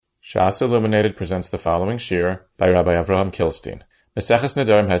Shas Illuminated presents the following shir by Rabbi Avraham Kilstein. Maseches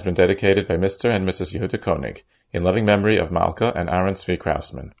Nedarim has been dedicated by Mr. and Mrs. Yehuda Koenig in loving memory of Malka and Aaron Tzvi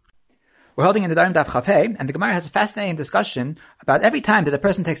Krausman. We're holding in Nedarim Daf Chaf Hey, and the Gemara has a fascinating discussion about every time that a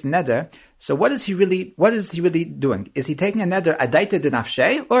person takes a neder. So what is he really doing? Is he taking a neder adaita de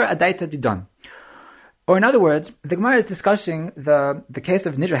nafshe or adaita de don? Or in other words, the Gemara is discussing the case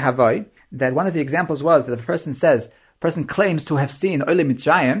of Nidra Havai, that one of the examples was that if a person claims to have seen Oile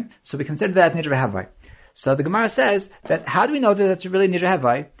Mitzrayim, so we consider that Nidra Havai. So the Gemara says that how do we know that it's really Nidra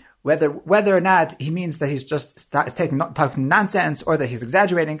Havai? Whether or not he means that he's just talking nonsense or that he's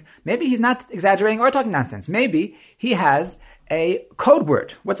exaggerating. Maybe he's not exaggerating or talking nonsense. Maybe he has a code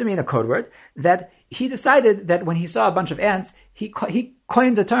word. What's it mean, a code word? That he decided that when he saw a bunch of ants, he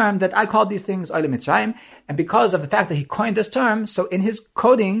coined the term that I called these things Oile Mitzrayim, and because of the fact that he coined this term, so in his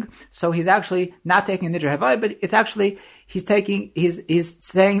coding, so he's actually not taking a Nidra Havai, but it's actually, he's saying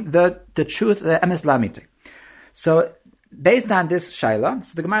the truth, the emes lamite. So, based on this shaila,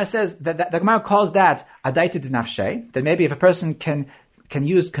 so the Gemara says that the Gemara calls that adaita de nafshe, that maybe if a person can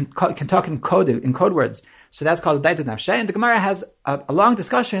talk in code words, so that's called adaita de nafshe, and the Gemara has a long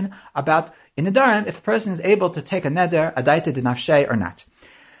discussion about in Nedarim if a person is able to take a neder adaita de nafshe or not.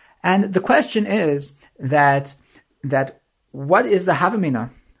 And the question is that what is the havamina?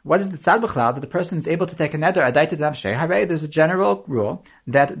 What is the tzad b'chlal that the person is able to take a neder adaita de nafshe? Hooray, there's a general rule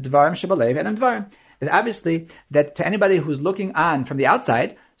that dvarim shebalev and dvarim. That obviously, that to anybody who's looking on from the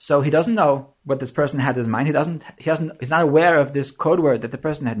outside, so he doesn't know what this person had in his mind. He's not aware of this code word that the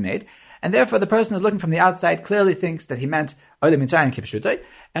person had made, and therefore the person who's looking from the outside clearly thinks that he meant Oile Mitzrayim Kipshutay.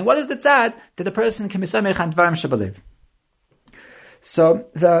 And what is the tzad that the person can be samech on dvarim shebalev? So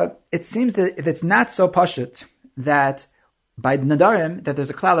it seems that it's not so pashut that by Nedarim that there's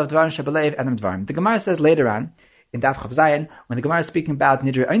a klal of dvarim shebalev and dvarim. The Gemara says later on in Daf Chav Zayin, when the Gemara is speaking about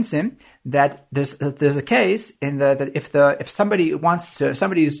Nidre Einsim, that there's a case that if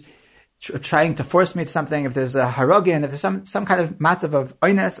somebody's trying to force me to something, if there's a harogin, if there's some kind of matzav of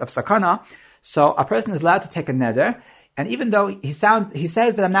oines, of sakana, so a person is allowed to take a neder, and even though he says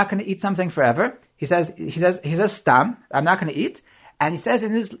that I'm not going to eat something forever, he says stam, I'm not going to eat, and he says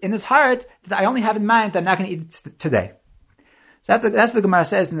in his heart that I only have in mind that I'm not going to eat it today. So that's what the Gemara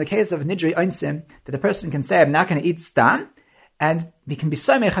says in the case of Nidri Einsim, that the person can say, I'm not going to eat stam, and he can be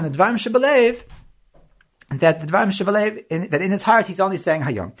soymech on the dvarim shebalev, that the dvarim shebalev, that in his heart he's only saying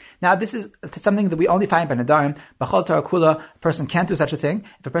hayom. Now this is something that we only find by Nedarim. B'chol Torah Kula, a person can't do such a thing.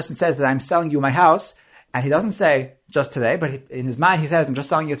 If a person says that I'm selling you my house, and he doesn't say just today, but in his mind he says, I'm just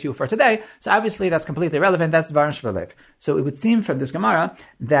selling it to you for today, so obviously that's completely irrelevant, that's dvarim shebalev. So it would seem from this Gemara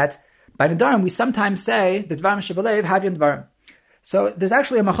that by Nedarim we sometimes say the dvarim shebalev havyon dvarim. So there's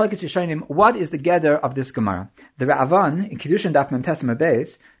actually a machlokes Rishonim. What is the gather of this Gemara? The Ra'avan in Kiddushin Daf Mem Tesem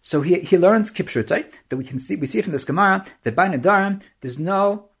Beis. So he learns kipshutai that we see from this Gemara that by Nedarim there's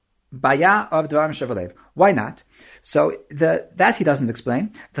no baya of dvarim shebalev. Why not? So that he doesn't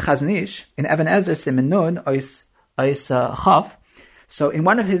explain. The Chazon Ish in Even Ezer Siman Nun Ois Chav. So in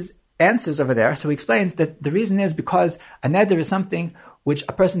one of his answers over there, so he explains that the reason is because a neder is something which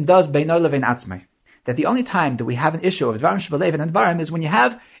a person does beino levein atzmai. That the only time that we have an issue of dvarim shebalev and dvarim is when you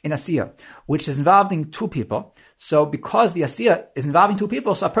have an asiyah, which is involving two people. So because the asiyah is involving two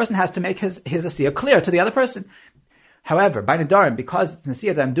people, so a person has to make his asiyah clear to the other person. However, by nedarim, because it's an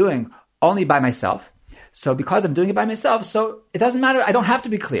asiyah that I'm doing only by myself, so because I'm doing it by myself, so it doesn't matter, I don't have to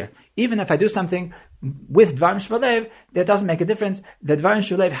be clear. Even if I do something with dvarim shebalev, that doesn't make a difference. The dvarim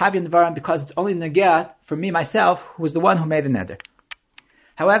shebalev having dvarim because it's only negah for me myself, who is the one who made the neder.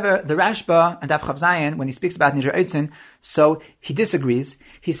 However, the Rashba and Daf Chav Zayin, when he speaks about Nidre Eitzin, so he disagrees.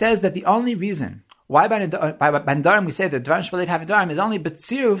 He says that the only reason why by Nedarim we say that Dvarim Shebalev have Nedarim is only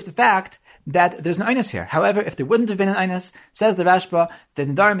b'tziruv the fact that there's no Einus here. However, if there wouldn't have been an Einus, says the Rashba, that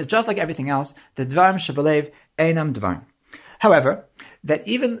Nedarim is just like everything else, the Dvarim Shebalev Einam Dvarim. However, that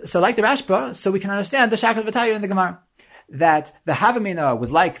even, so like the Rashba, so we can understand the Shakal V'Tayir in the Gemara, that the Havamina was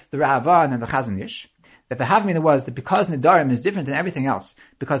like the Ra'avan and the Chazon Ish, that the Havamina was that because Nedarim is different than everything else,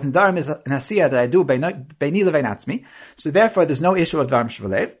 because Nedarim is an asiyah that I do beini levein atzmi, so therefore there's no issue of dvarim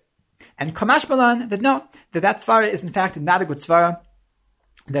shebalev. And Kamash Balan, that svara is in fact not a good svara,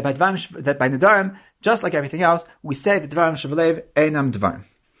 that by Nedarim, just like everything else, we say that dvarim shebalev einam dvarim.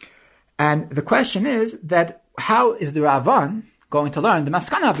 And the question is that how is the Ravan going to learn the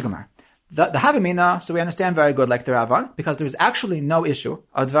maskana of the Gemara? The Havamina, so we understand very good, like the Ravan, because there is actually no issue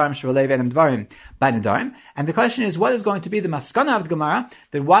of dvarim shebalev einam dvarim by Nedarim. And the question is, what is going to be the maskana of the Gemara?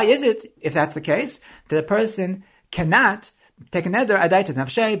 That why is it, if that's the case, that a person cannot take a neder adaita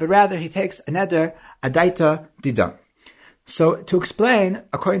nafshe, but rather he takes a neder adaita didam. So to explain,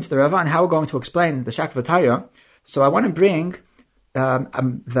 according to the Rava, and how we're going to explain the Shak V'Taya, so I want to bring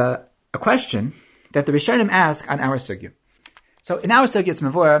a question that the Rishonim ask on our sugya. So in our sugya, it's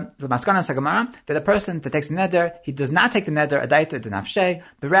mavur the maskana sagamara that a person that takes a neder, he does not take the neder adaita dinafshe,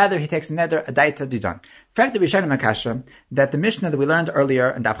 but rather he takes the neder adaita didan. Frankly, Rishonim Akasha that the Mishnah that we learned earlier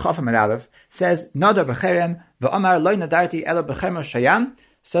in Daf Chaf Amud Aleph says nadar b'cherem v'omar loy nadarti elo b'cherem shayam.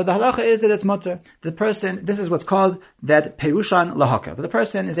 So the halacha is that it's mutter. The person, this is what's called that perushan lahaka. The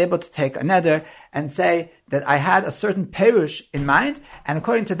person is able to take a neder and say that I had a certain perush in mind, and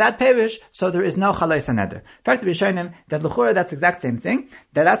according to that perush, so there is no chalais neder. In fact, the Rishonim that l'chura that's the exact same thing.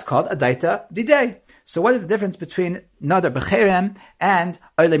 That's called a daita didei. So what is the difference between nadar b'cherem and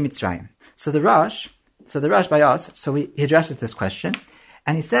oile mitzrayim? So the Rosh by us, so he addresses this question.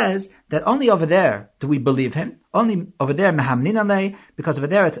 And he says that only over there do we believe him. Only over there mehamnin alei, because over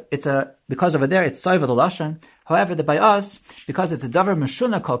there it's soivel lashon. However, by us, because it's a davar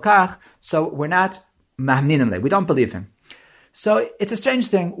meshuna kol kach, so we're not mehamnin alei. We don't believe him. So it's a strange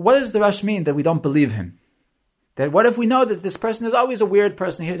thing. What does the Rosh mean that we don't believe him? That what if we know that this person is always a weird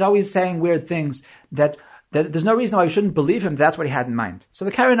person? He's always saying weird things. That there's no reason why we shouldn't believe him. That's what he had in mind. So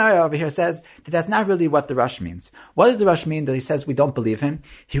the Karanaya over here says that that's not really what the Rosh means. What does the Rosh mean that he says we don't believe him?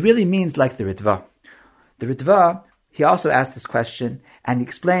 He really means like the Ritva. The Ritva, he also asked this question, and he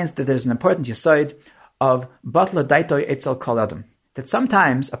explains that there's an important yesod of batla daitoi etzel kol adam. That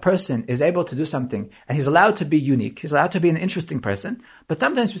sometimes a person is able to do something, and he's allowed to be unique. He's allowed to be an interesting person. But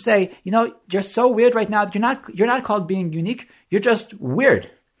sometimes we say, you're so weird right now. You're not called being unique. You're just weird.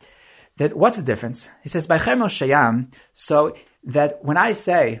 That what's the difference? He says by cherem shayam. So that when I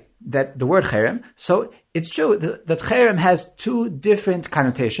say that the word cherem, so it's true that cherem has two different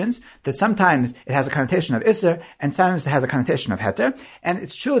connotations. That sometimes it has a connotation of iser, and sometimes it has a connotation of heter. And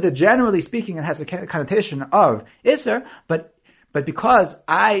it's true that generally speaking, it has a connotation of iser. But because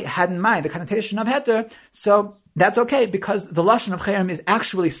I had in mind the connotation of heter, so that's okay because the lashon of cherem is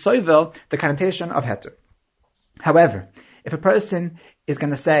actually soivel, the connotation of heter. However, if a person is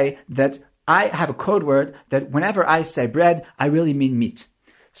going to say that I have a code word that whenever I say bread, I really mean meat.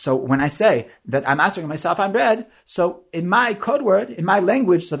 So when I say that I'm asking myself on bread, so in my code word, in my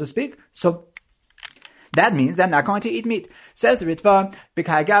language, so to speak, so that means that I'm not going to eat meat. Says the Ritva,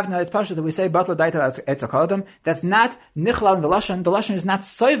 B'kai Gavna, it's partial that we say batla daita etzakodam. That's not nichlal in the lashon. The lashon is not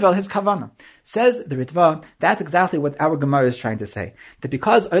soivel his kavana. Says the Ritva, that's exactly what our Gemara is trying to say. That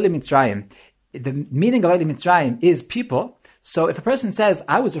because Oile Mitzrayim, the meaning of Oile Mitzrayim is people. So if a person says,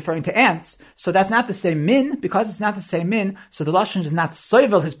 I was referring to ants, so that's not the same min, because it's not the same min, so the lashon is not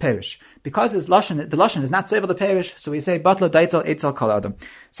soivel his perish. Because the lashon is not soivel the perish, so we say, batla daitel etzel kol adam.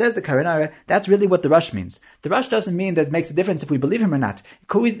 Says the Karanara, that's really what the Rosh means. The Rosh doesn't mean that it makes a difference if we believe him or not.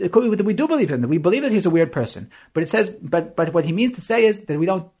 We do believe him, that we believe that he's a weird person. But it says, but what he means to say is that we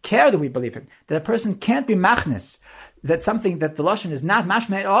don't care that we believe him. That a person can't be machnis, that something that the lashon is not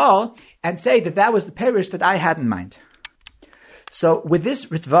mashma at all, and say that was the perish that I had in mind. So with this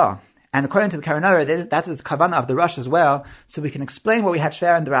Ritva, and according to the Karanara, that's the Kavanah of the Rosh as well, so we can explain what we had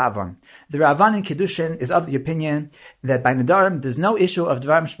shver in the Ra'avan. The Ra'avan in Kiddushin is of the opinion that by Nedarim, there's no issue of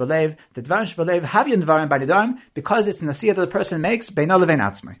Dvarim Shbalev, that Dvarim Shbalev have you Dvarim by Nedarim, because it's an asiyah that the person makes, Beino Levein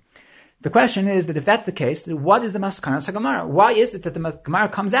Atzmai. The question is that if that's the case, what is the Maskanas HaGemara? Why is it that the Gemara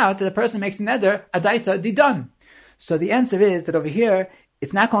comes out that the person makes neder, adaita, didon? So the answer is that over here,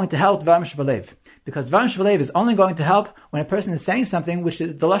 it's not going to help Dvarim Shbalev. Because Dvarim Shbalev is only going to help when a person is saying something which the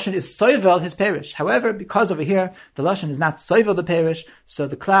lashon is soivel his perish. However, because over here the lashon is not soivel the perish, so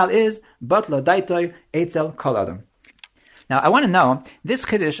the klal is batlo daitoi etzel kol adam. Now I want to know this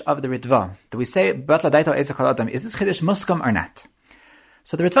chiddush of the Ritva that we say batlo daitoi etzel kol adam, is this chiddush muskam or not?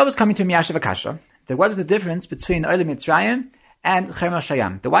 So the Ritva was coming to Miyashiv Akasha that what is the difference between Oile Mitzrayim and Cherem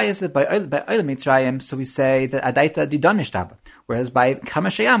Shayam? Why is it by Oile Mitzrayim, so we say that Adaita Didon Mishtaba, whereas by Cherem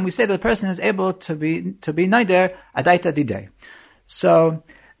Shayam we say that the person is able to be Neider Adaita Didei. So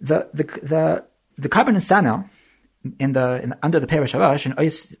the Karban Nisano under the Perish Harash in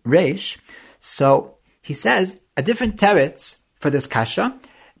Ois Reish, so he says a different teretz for this kasha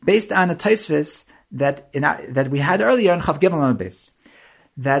based on a Tosfos that we had earlier in Chav Gimel on base.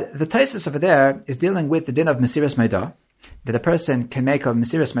 That the Tosfos over there is dealing with the din of Mesiras Meidah, that a person can make a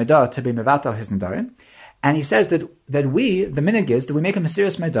Mesiras Meidah to be mevatel his Nedarim. And he says that we, the minig is, that we make a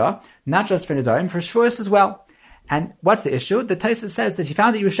Mesiras Meidah, not just for Nedarim, for Shvuos as well. And what's the issue? The Tosfos says that he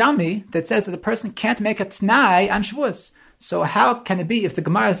found a Yerushalmi that says that the person can't make a Tnai on Shvuos. So how can it be if the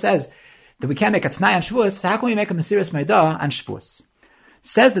Gemara says that we can't make a Tnai on Shvuos, how can we make a Mesiras Meidah on Shvuos?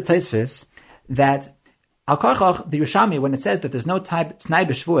 Says the Tosfos that Al Korchach, the Yerushalmi, when it says that there's no Tnai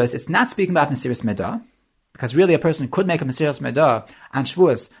b'Shvuos, it's not speaking about Mesiras Meidah, because really a person could make a Mesiras Medah on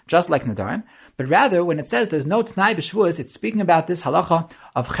Shavuos just like Nedarim, but rather when it says there's no T'nai b'Shavuos, it's speaking about this halacha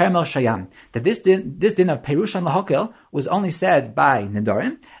of Chermel Shayam, that this din of Perushan Lahokel was only said by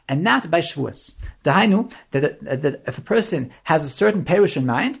Nedarim and not by Shavuos. Dahainu, that if a person has a certain parish in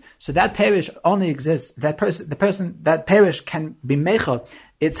mind, so that parish only exists, that parish can be mechel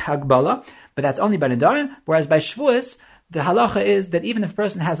its hagbala, but that's only by Nedarim, whereas by Shavuos, the halacha is that even if a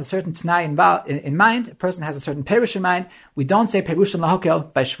person has a certain T'nai in mind, a person has a certain parish in mind, we don't say Perushan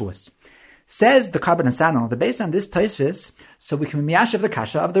Lahokel by Shavuos. Says the Karban Asanal that based on this Tosfos, so we can miyashav the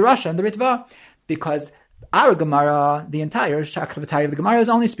kasha of the Rasha and the Ritva, because our Gemara, the entire Shaklavatari of the Gemara, is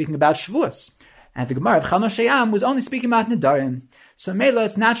only speaking about Shavuos, and the Gemara of Chalno Shayam was only speaking about Nedarim. So Mela,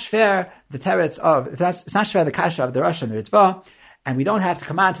 it's not fair the kasha of the Rasha and the Ritva, and we don't have to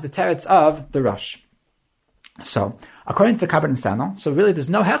come on to the teretz of the Rosh. So, according to the Karban Asanal, so really there's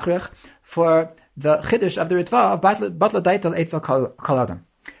no hechrich for the chiddush of the Ritva of Batla Daitel Eitzel Kol Adam.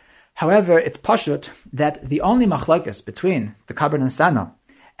 However, it's pashut that the only machlokes between the Karban Asanal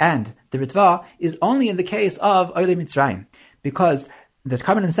and the Ritva is only in the case of Oilei Mitzrayim, because the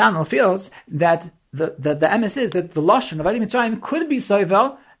Karban Asanal feels that the emes is that the lashon of Oilei Mitzrayim could be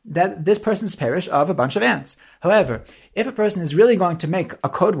soivel that this person's parish of a bunch of ants. However, if a person is really going to make a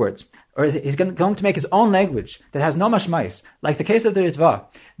code word, or he's going to make his own language that has no mashmais, like the case of the Ritva,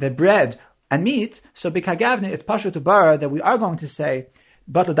 that bread and meat, so b'kagavne, it's pashut to bara that we are going to say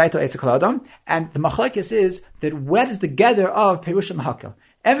Batla Daito Eitzekol Adam, and the machlekes is that what is the gather of Perushan Lahakel?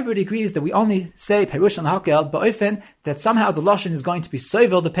 Everybody agrees that we only say Perushan Lahakel ba'ofen that somehow the lashon is going to be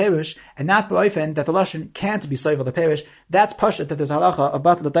soivel the parish, and not ba'ofen that the lashon can't be soivel the parish. That's pashut that there's halacha of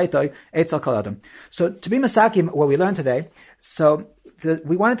Batla Daito Eitzekol Adam. So to be masakim, what we learned today, so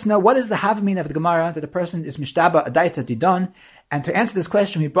we wanted to know what is the havmin of the Gemara that a person is mishtaba adaita didon, and to answer this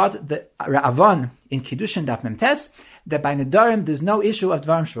question, we brought the Ra'avan in Kiddushin Daf Memtes, that by Nedarim there's no issue of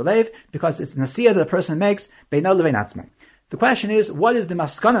Dvarim Shvalev, because it's nasiyah that a person makes beino levein atzmo. The question is, what is the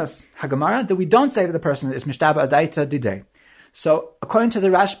maskanas haGemara that we don't say that the person is mishtaba adaita didei? So according to the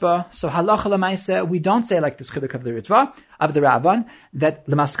Rashba, so halacha lemaisa, we don't say like this chiduk of the Ritva, of the Ra'avan, that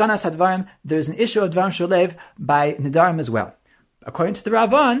lemaskanas hadvarim, there's an issue of Dvarim Shvalev by Nedarim as well. According to the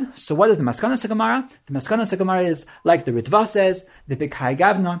Ravan, so what is the Maskanas Gemara? The Maskanas Gemara is, like the Ritva says, the Big Hai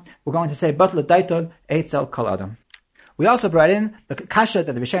Gavna, we're going to say, Batla Daitol Eitzel Kol Adam. We also brought in the kasha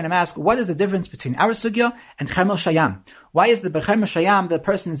that the Rishonim ask, what is the difference between our sugya and Chermel Shayam? Why is the Chermel Shayam the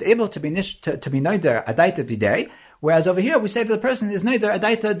person is able to be noider adaita didei, whereas over here we say that the person is noider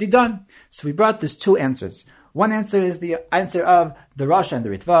adaita didon? So we brought these two answers. One answer is the answer of the Rasha and the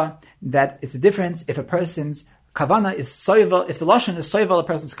Ritva, that it's a difference if a person's kavana is soivel, if the lashon is soivel a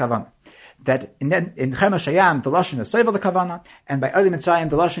person's kavana. That in Chermel Shayam the lashon is soivel the kavana, and by Oilei Mitzrayim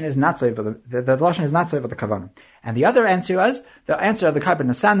the lashon is not soivel the lashon is not soivel the kavana. And the other answer was the answer of the Karban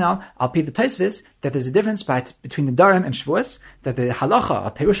Asanal al pi the Tosfos, that there's a difference between Nedarim and Shavuos, that the halacha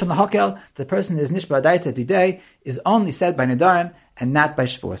of Perushan Lahakel, the person is nishba adaita didei, is only said by Nedarim and not by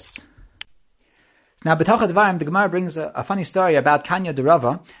Shavuos. Now, B'toch Advarim, the Gemara brings a funny story about Kanya de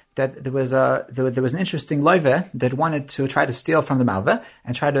Rava, that there was an interesting loive that wanted to try to steal from the Malva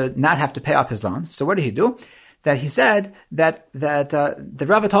and try to not have to pay up his loan. So what did he do? That he said that the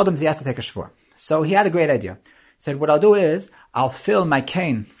Rava told him that he has to take a shvur. So he had a great idea. He said, what I'll do is I'll fill my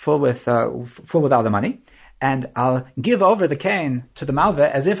cane full with all the money, and I'll give over the cane to the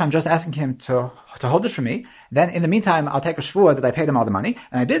Malva as if I'm just asking him to hold it for me. Then in the meantime, I'll take a shvur that I paid him all the money.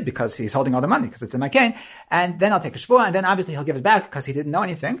 And I did, because he's holding all the money, because it's in my cane. And then I'll take a shvur, and then obviously he'll give it back because he didn't know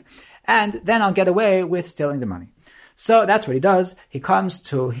anything. And then I'll get away with stealing the money. So that's what he does. He comes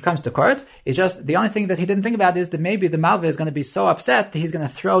to court. It's just, the only thing that he didn't think about is that maybe the Malva is going to be so upset that he's going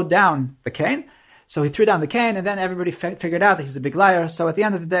to throw down the cane. So he threw down the cane, and then everybody figured out that he's a big liar. So at the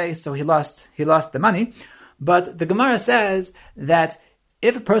end of the day, so he lost the money. But the Gemara says that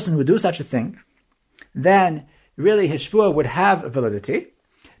if a person would do such a thing, then really his shvur would have validity,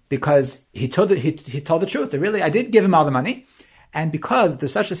 because he told the truth. That really, I did give him all the money, and because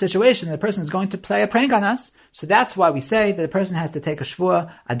there's such a situation that a person is going to play a prank on us, so that's why we say that a person has to take a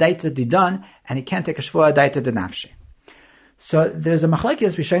shvur adaita didon, and he can't take a shvur adaita denafshi. So there's a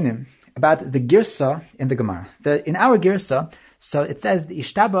machlekes rishonim about the girsa in the Gemara. In our girsa, so it says the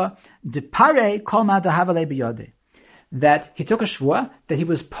ishtaba depare kol ma dahavale biyode, that he took a shvur that he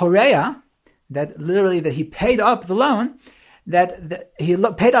was poreya, that literally that he paid up the loan, that he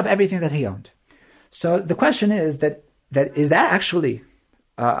paid up everything that he owned. So the question is that is that actually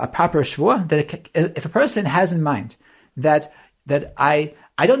a proper shvur? That if a person has in mind that I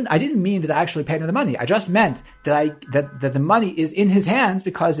I didn't mean that I actually paid him the money. I just meant that that the money is in his hands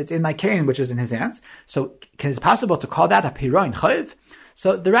because it's in my cane, which is in his hands. So is it possible to call that a piroin chayiv?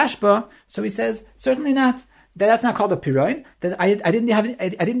 So the Rashba, he says, certainly not. That's not called a piroin. That I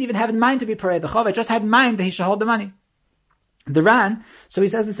didn't even have in mind to be parei the chav. I just had in mind that he should hold the money. The Ran, so he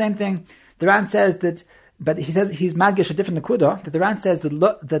says the same thing. The Ran says that, but he says he's madgish a different nekuda. That the Ran says that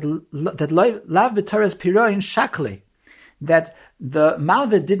lav b'toras piroin shakli, that the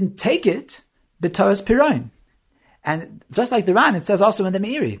malva didn't take it b'toras piroin. And just like the Ran, it says also in the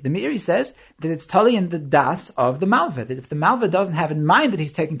Meiri. The Meiri says that it's totally in the das of the malva. That if the malva doesn't have in mind that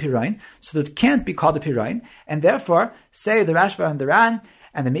he's taking piroin, so that it can't be called a piroin, and therefore say the Rashba and the Ran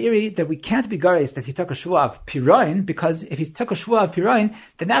and the Meiri that we can't be garis that he took a shvua of piroin, because if he took a shvua of piroin,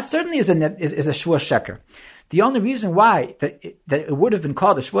 then that certainly is a shvua sheker. The only reason why that it would have been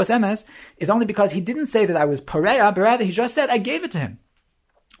called a shvuas emes is only because he didn't say that I was pareya, but rather he just said I gave it to him.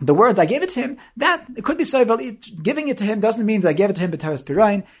 The words I gave it to him, that it could be so. Giving it to him doesn't mean that I gave it to him b'taras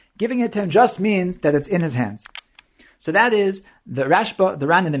piroin. Giving it to him just means that it's in his hands. So that is the Rashba, the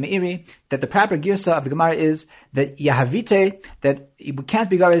Ran, and the Meiri, that the proper girsa of the Gemara is that Yahavite, that we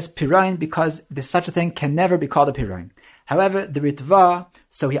can't be garis piroin because such a thing can never be called a piroin. However, the Ritva,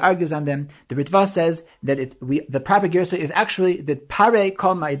 so he argues on them. The Ritva says that the proper girsa is actually that pare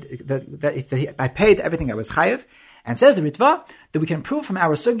called I paid everything I was chayiv, and says the Ritva that we can prove from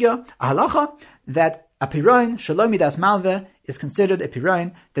our sugya a halacha that a piroin shalom midas malve is considered a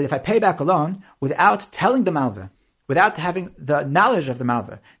piroin, that if I pay back a loan without telling the malve, without having the knowledge of the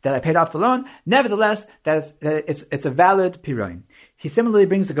malva that I paid off the loan, nevertheless, that it's a valid piroin. He similarly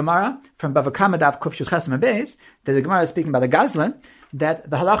brings the Gemara from Bava Kama Daf Kuf Yud Ches Beis, that the Gemara is speaking about the gazlan, that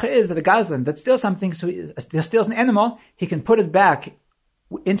the halacha is that the gazlan that steals something, so he steals an animal, he can put it back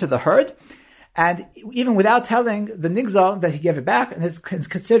into the herd, and even without telling the nigzal that he gave it back, and it's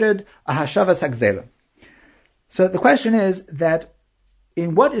considered a hashavas hagzela. So the question is that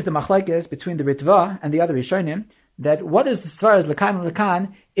in what is the machlekes between the Ritva and the other Rishonim, that what is the svar as lakan and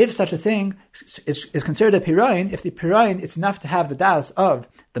lakan, if such a thing is considered a piroin, if the piroin it's enough to have the das of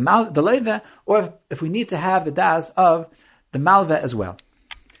the leva, or if we need to have the das of the malva as well.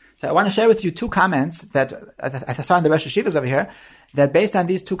 So I want to share with you two comments that I saw in the Rosh Hashivas over here, that based on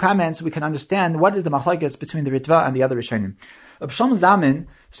these two comments we can understand what is the machlekes between the Ritva and the other Rishonim. Shom Zamin,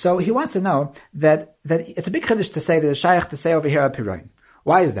 so he wants to know that it's a big chiddush to say that it's shaykh to say over here a piroin.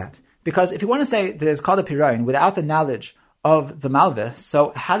 Why is that? Because if you want to say that it's called a piroin without the knowledge of the malveh,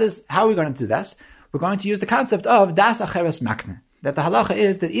 so how are we going to do this? We're going to use the concept of das acheres makne. That the halacha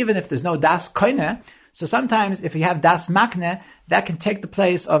is that even if there's no das koine, so sometimes if you have das makne, that can take the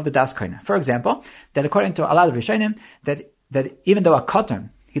place of the das koine. For example, that according to a lot of Rishonim, that even though a katan,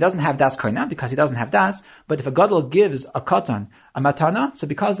 he doesn't have das koina because he doesn't have das, but if a gadol gives a katan a matana, so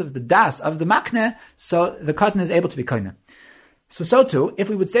because of the das of the makne, so the katan is able to be koina. So too, if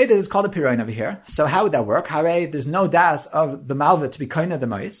we would say that it's called a piroin over here, so how would that work? Hare, there's no das of the malva to be koina the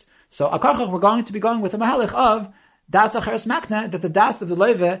mais. So akarchach, we're going to be going with a mahalich of das acheres makne, that the das of the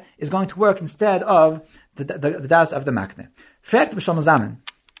leve is going to work instead of the das of the makne. Fact b'shom zamen,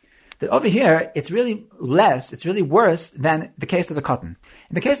 that over here, it's really worse than the case of the cotton.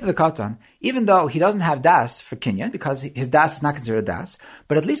 In the case of the cotton, even though he doesn't have das for kinyan, because his das is not considered das,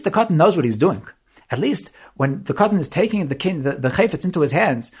 but at least the cotton knows what he's doing. At least when the cotton is taking the chayfetz into his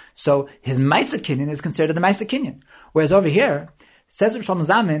hands, so his maisa kinyan is considered the maisa kinyan. Whereas over here, says Rav Shlomo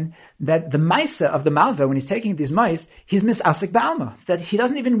Zalman that the maisa of the malva, when he's taking these mice, he's misasik ba'alma, that he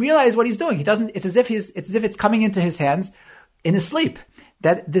doesn't even realize what he's doing. It's as if it's coming into his hands in his sleep.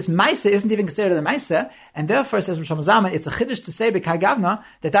 That this maisa isn't even considered a maisa, and therefore, says Rav Shlomo Zalman, it's a chiddush to say b'kai gavna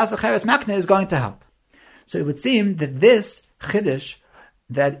that das acheres makne is going to help. So it would seem that this chiddush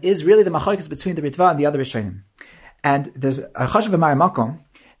that is really the machlokes between the Ritva and the other Rishonim. And there's a chashav b'mar makom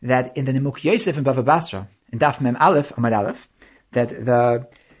that in the Nimuk Yosef in Bava Basra, in Daf Mem Aleph, Amad Aleph, that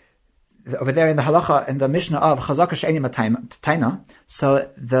over there in the halacha, in the Mishnah of Chazaka She'eni Taina, so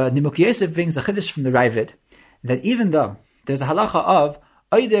the Nimuk Yosef brings a chiddush from the Ravid, that even though there's a halacha of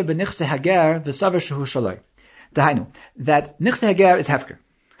Oider b'nichse hager v'saver shehu shaloi, dahainu, that nichse hager is hefker.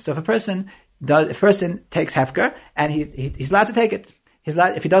 So if a person takes hefker, and he's allowed to take it,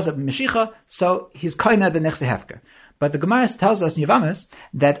 if he does a meshicha, so he's koina the nechse hefker. But the Gemara tells us in Yavamis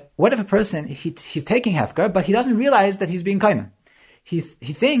that what if a person he's taking hefker, but he doesn't realize that he's being koina. He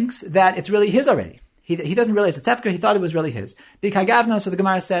thinks that it's really his already. He doesn't realize it's hefker. He thought it was really his. So the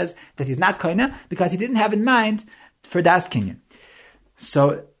Gemara says that he's not koina because he didn't have in mind for das kinyan.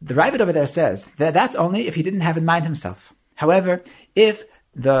 So the Ravid over there says that that's only if he didn't have in mind himself. However, if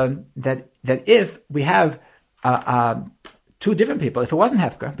if we have two different people, if it wasn't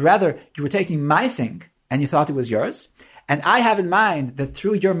hefker, but rather you were taking my thing and you thought it was yours, and I have in mind that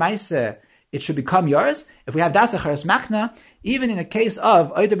through your maisa it should become yours. If we have das acharas makna, even in a case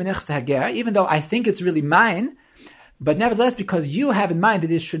of oida b'nichsa hager, even though I think it's really mine, but nevertheless, because you have in mind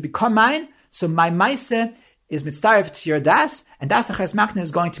that it should become mine, so my maisa is mitzaref to your das, and das acharas makna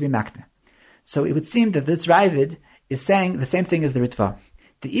is going to be makna. So it would seem that this Ravid is saying the same thing as the Ritva.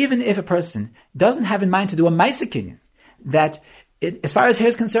 That even if a person doesn't have in mind to do a maisa kinyan, that as far as here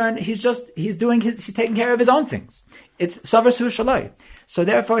is concerned, he's taking care of his own things. It's savar su shaloi. So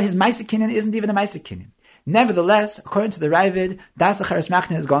therefore, his maisa kinyan isn't even a maisa kinyan. Nevertheless, according to the Ravid, das acharas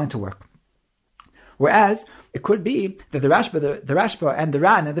makna is going to work. Whereas it could be that the Rashba and the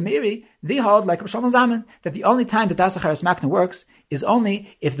Ran and the Meiri, they hold like Shlomo Zaman, that the only time that das acharas makna works is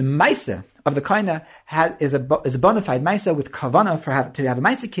only if the maisa of the koina is a bona fide maisa with kavana to have a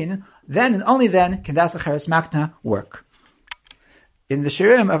maisa kinyan, then and only then can das acharas makna work. In the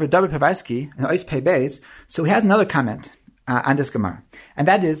Shirim of Rabbi Pavarsky, in Ois Pei Beis, so he has another comment on this Gemara, and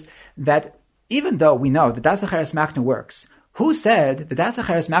that is that even though we know that das acharas makna works, who said that das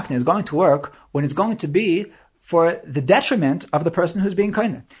acharas makna is going to work when it's going to be for the detriment of the person who's being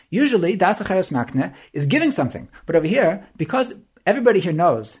koina? Usually, das acharas makna is giving something, but over here, because everybody here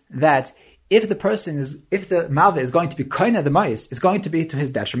knows that if the malva is going to be koina the mais, it's going to be to his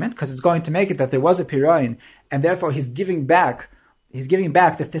detriment, because it's going to make it that there was a piroin, and therefore he's giving back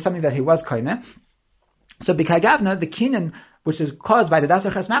that there's something that he was koina. So b'kagavna, the kinyan which is caused by the das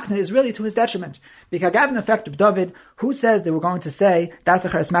acharas makna is really to his detriment. B'kagavna effect of David, who says they were going to say das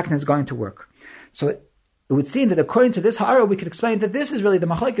acharas makna is going to work. So it would seem that according to this ha'ara, we could explain that this is really the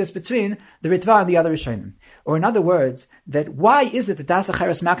machlokes between the Ritva and the other Rishonim. Or in other words, that why is it that das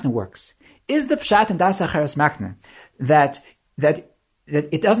acharas makna works? Is the pshat in das acharas makna that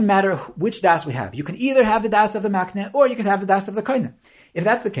it doesn't matter which das we have? You can either have the das of the makna or you can have the das of the koina. If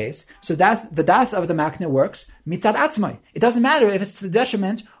that's the case, so the das of the makna works mitzad atzmai. It doesn't matter if it's to the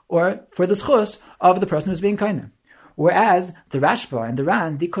detriment or for the schus of the person who's being koina. Whereas the Rashba and the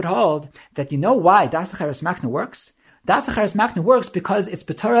Ran, they could hold that you know why das acharas makna works? Das acharas makna works because it's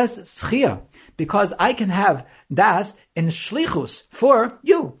b'toras schia. Because I can have das in shlichus for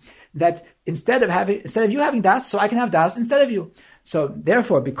you. That instead of you having das, so I can have das instead of you. So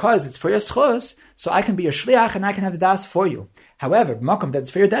therefore, because it's for your schus, so I can be your shliach and I can have the das for you. However, makom that's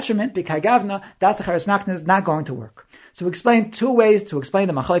for your detriment, b'kagavna, das acharas makna is not going to work. So we explained two ways to explain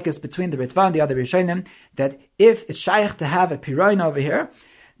the machlokes between the Ritva and the other Rishonim, that if it's shaykh to have a piroin over here,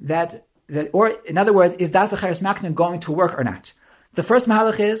 or in other words, is das acharas makna going to work or not? The first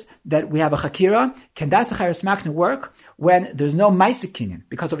mahalach is that we have a chakira. Can das acharas makna work when there's no maisa kinyan?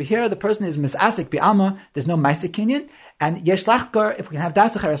 Because over here the person is misasik bi'alma, there's no maisa kinyan. And yesh lachkar, if we can have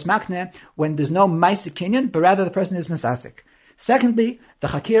das acharas makna when there's no maisa kinyan, but rather the person is misasik. Secondly, the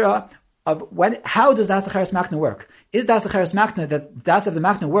chakira of how does das acharas makna work? Is das acharas makna that das of the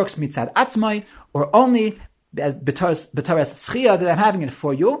makna works mitzad atzmai, or only b'toras schia that I'm having it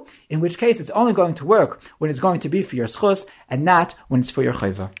for you? In which case, it's only going to work when it's going to be for your schus and not when it's for your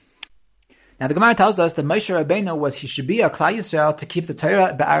chayva. Now the Gemara tells us that Moshe Rabbeinu was Hishbiya Klal Yisrael to keep the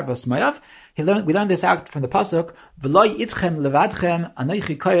Torah be'arvos mayav. We learned this out from the pasuk V'lo yitchem levadchem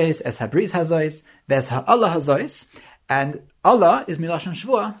anoichi koyes es habris hazois ve'es ha'Allah hazois. And Allah is milashon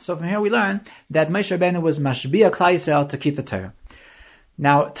shvua. So from here we learn that Moshe Rabbeinu was mashbiya Klal Yisrael to keep the Torah.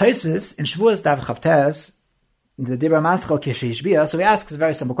 Now Tosfos in Shvuas Dav Chavtes, the Dibra Maschal Kishishbiya, so he asks a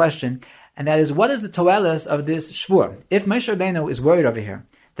very simple question, and that is, what is the toelas of this shvua? If Moshe Rabbeinu is worried over here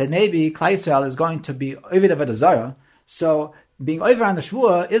that maybe Klal Yisrael is going to be ovid avodah zarah, so being over on the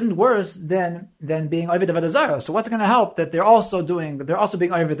shvua isn't worse than being ovid avodah zarah. So what's going to help that they're also being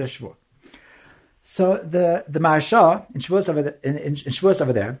over the shvua? So the Maharsha in Shavuos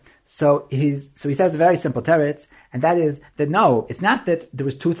over there, so he says a very simple teretz, and that is that no, it's not that there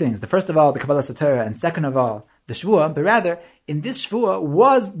was two things. The first of all, the Kabbalah Satara, and second of all, the Shvuah, but rather in this Shvuah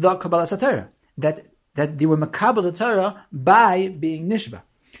was the Kabbalah Satara, that they were makabel the Torah by being nishba.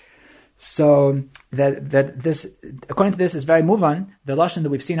 So that this, according to this, is very muvan, the lashon that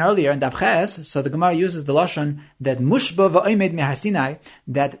we've seen earlier in Dav Ches. So the Gemara uses the lashon that mushba va'omed mehar Sinai,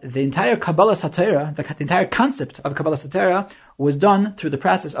 that the entire Kabbalah Satara, the entire concept of Kabbalah Satara, was done through the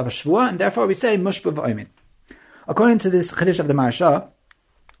process of a shvuah, and therefore we say mushba va'omed. According to this chiddush of the Maharsha,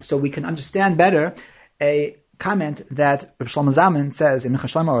 so we can understand better a comment that Reb Shlomo Zalman says in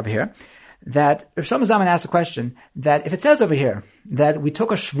Minchas Shlomo over here, that Reb Shlomo Zalman asks a question, that if it says over here that we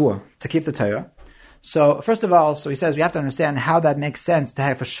took a shvuah to keep the Torah, so first of all, so he says we have to understand how that makes sense to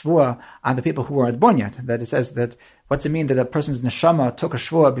have a shvuah on the people who weren't born yet. That it says that, what's it mean that a person's neshama took a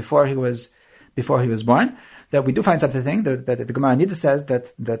shvuah before before he was born. That we do find something that the Gemara Nida says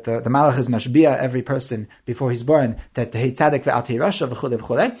that the Malach is mashbia every person before he's born, that hey tzaddik ve'al tei rasha v'chulei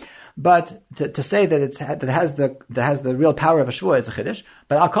v'chulei. But to say that it has the real power of a shvua is a chiddush.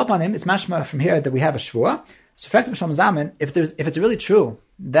 But I'll call upon him. It's mashma from here that we have a shvua. So, if it's really true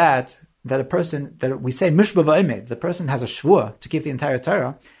that a person that we say mishba va'omed, the person has a shvua to keep the entire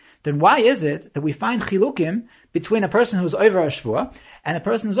Torah, then why is it that we find chilukim between a person who's over a shvua and a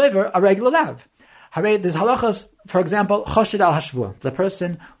person who's over a regular lav? There's halachas, for example, choshid al hashvua, the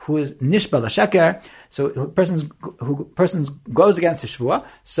person who is nishba l'sheker, so who person goes against the shvua,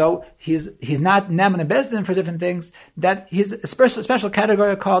 so he's not neman and bezdin for different things, that he's a special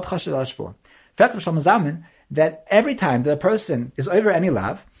category called choshid al hashvua. Fact of Shalmazamin, that every time that a person is over any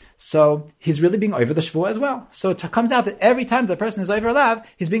lav, so he's really being over the shvua as well. So it comes out that every time the person is over a lav,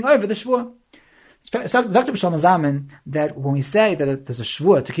 he's being over the shvua. That when we say that there's a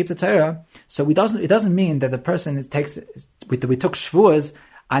shvua to keep the Torah, so it doesn't mean that the person we took shvuas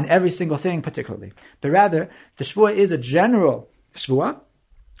on every single thing particularly, but rather the shvua is a general shvua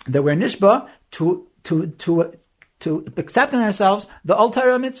that we're nishba to accept in ourselves the all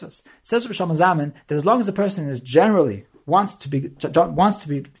Torah mitzvahs. Says Rabbi Zaman that as long as a person is generally wants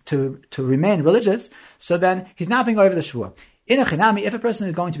to remain religious, so then he's not being over the shvua. In a chinami, if a person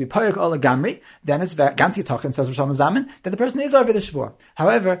is going to be parik ola gamri, then it's ganzi tochen, says Rosh Zaman, that the person is over the shvua.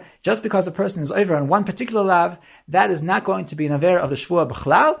 However, just because a person is over on one particular lav, that is not going to be an aver of the shvua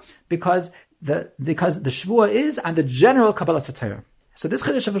b'chlal, because the shvua is on the general Kabbalah Torah. So this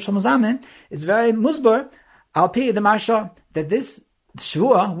chiddush of Rosh Zaman is very musbar al pi the marsha, that this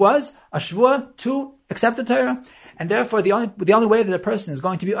shvua was a shvua to accept the Torah. And therefore, the only way that a person is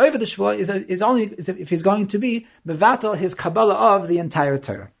going to be over the shvua is if he's going to be mevatel his Kabbalah of the entire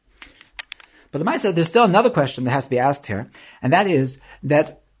Torah. But the Maisa, there's still another question that has to be asked here, and that is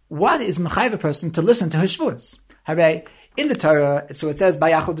that what is mechayiv a person to listen to his shvuas? Hooray! In the Torah, so it says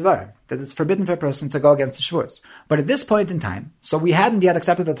bayachol dvar that it's forbidden for a person to go against the shvuas. But at this point in time, so we hadn't yet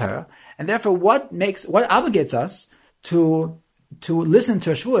accepted the Torah, and therefore, what obligates us to listen to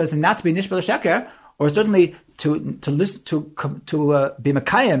a shvuas and not to be nishbal sheker, or certainly to listen to be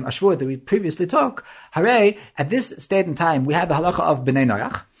makayim a shvua that we previously took. Hooray! At this state in time, we have the halacha of bnei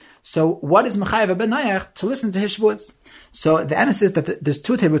noach. So, what is mechayev a bnei noach to listen to his shvuas? So, the emes is that there's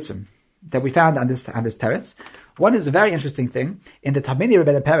two terutzim that we found on this teretz. One is a very interesting thing in the Talmidei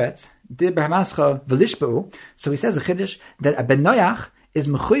Rebbe Peretz, Di B'Hamascha V'Lishbeu. So he says a chiddush that a ben noach is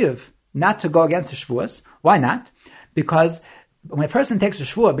mechuyev not to go against the shvuas. Why not? Because when a person takes a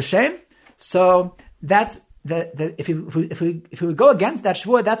shvua b'shem, so that's if we would go against that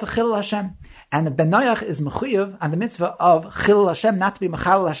shvua, that's a chilul Hashem, and the ben noach is mechuyev on the mitzvah of chilul Hashem, not to be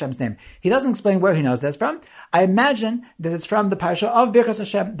mechalel Hashem's name. He doesn't explain where he knows that's from. I imagine that it's from the parsha of Birkas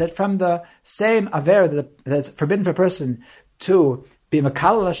Hashem, that from the same aver that's forbidden for a person to be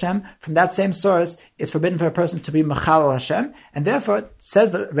mechalel Hashem, from that same source, it's forbidden for a person to be mechalel Hashem, and therefore says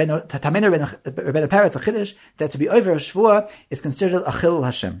the Talmidei Rebbe Peretz a chiddush that to be over a shvua is considered a chilul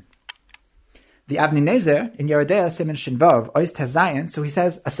Hashem. The Avnei Nezer in Yerodea Siman Shinvav Ois Tazayin, so he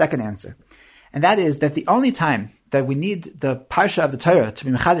says a second answer, and that is that the only time that we need the parsha of the Torah to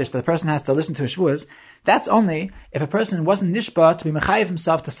be mechadish, that the person has to listen to his shvuas, that's only if a person wasn't nishba to be mechayiv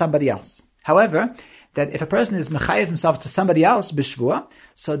himself to somebody else. However, that if a person is mechayiv himself to somebody else b'shvua,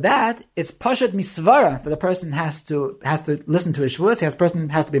 so that it's pashat misvara that the person has to listen to his shvuas. The person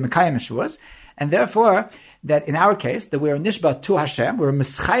has to be mekayim his shvuas, and therefore that in our case that we are nishba to Hashem, we're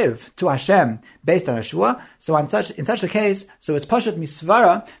mischayiv to Hashem based on a shvua. So in such a case, so it's pashat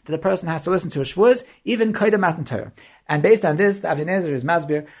misvara that the person has to listen to his shvuas even koydem matan Torah. And based on this, the Avnei Nezer is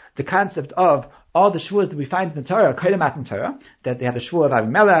masbir the concept of all the shvuas that we find in the Torah, koydem matan Torah, that they have the shvua of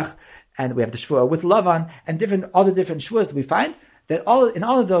Avimelech, and we have the shvua with Lavan, and all the different shvuas that we find, that in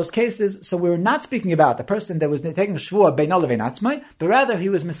all of those cases, so we were not speaking about the person that was taking a shvua beino levein atzmai, but rather he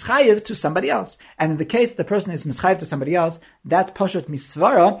was mischayiv to somebody else. And in the case that the person is mischayiv to somebody else, that's pashat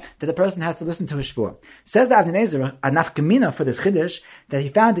misvara that the person has to listen to his shvua. Says the Avnei Nezer, a nafkamina for this chiddush that he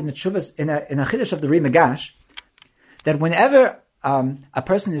found in the shuvas in a chiddush of the Ri Megash, that whenever a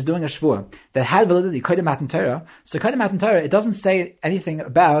person is doing a shvua that had validity koydem matan Torah, so koydem matan Torah, it doesn't say anything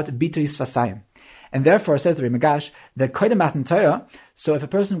about bitu yisvasayim. And therefore, says the Ri Megash, that koydem matan Torah, so if a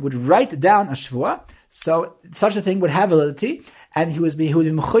person would write down a shvua, so such a thing would have validity, and he would be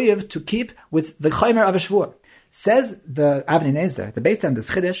mechuyev to keep with the chaymer of a shvua. Says the Avnei Nezer, the based on this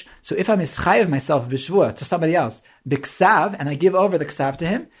chiddush, so if I mischayev myself b'shvua to somebody else, b'ksav, and I give over the ksav to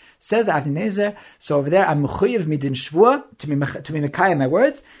him, says the Avnei Nezer, so over there I'm mechuyev midin shvua to be mekayem my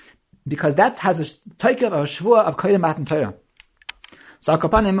words, because that has a taikev of a shvua of koydem matan Torah. So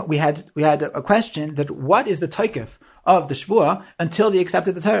Al-Kapanim, we had a question that what is the toikif of the Shvuah until they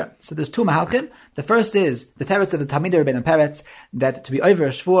accepted the Torah? So there's two mahalchim. The first is the teretz of the Talmidei Rebbeinu Peretz, that to be over a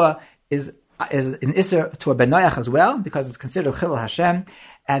Shvuah is an Isser to a Ben Noach as well, because it's considered Chilul Hashem.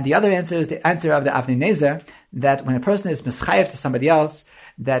 And the other answer is the answer of the Avnei Nezer, that when a person is mischayev to somebody else,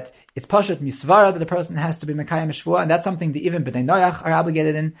 that it's Pashat Misvara that the person has to be Mekayim Shvuah, and that's something that even B'nai Noach are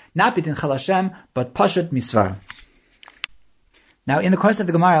obligated in, not B'din Chil Hashem, but Pashat Misvara. Now, in the course of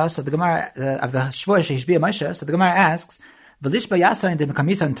the Gemara, so the Gemara of the Shvuah Shehishbiya Moshe, so the Gemara asks, "V'lishba yasayin de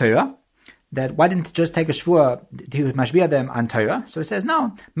mekamisa on Torah," that why didn't he just take a Shvuah? He would mashbiya them on Torah. So he says,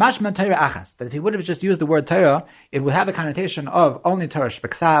 no, mashma Torah achas. That if he would have just used the word Torah, it would have a connotation of only Torah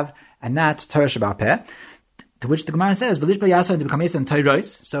shebeksav and not Torah shebal peh. To which the Gemara says, "V'lishba yasayin de mekamisa on Torah."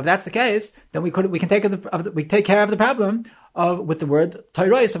 So if that's the case, then we can take care of the problem with the word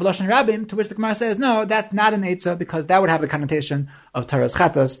Toirois of Lashon Rabim, to which the Gemara says, no, that's not an Eitzah, because that would have the connotation of Torah's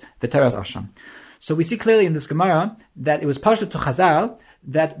Chatas, the Torah's Asham. So we see clearly in this Gemara that it was Pashut to Chazal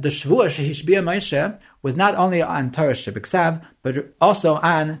that the Shvuah Shehishbiya Moshe was not only on Torah Shebeksav, but also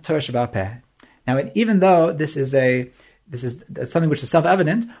on Torah Shebal Peh. Now, even though this is something which is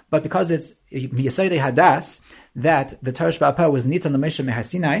self-evident, but because it's Miyasayde Hadas, that the Torah Shebal Peh was Nitan L'Moshe Mehar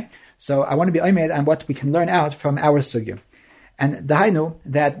Sinai, so I want to be oimed on what we can learn out from our sugya. And the Hainu,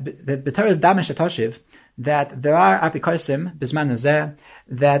 that the Torah's Damish Atoshiv, that there are Apikorsim, Bisman Nazeh,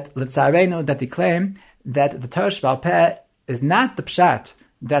 that L'tzarenu, that they claim that the Torah Shebal Peh is not the Pshat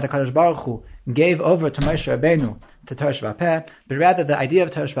that the HaKadosh Baruch Hu gave over to Moshe Rabbeinu, to Torah Shebal Peh, but rather the idea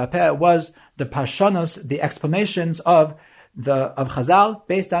of Torah Shebal Peh was the Parshonos, the explanations of Chazal,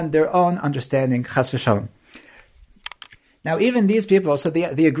 based on their own understanding, Chas v'shalom. Now, even these people, so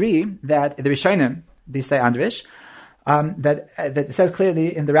they agree that the Rishonim, they say Andrish, that it says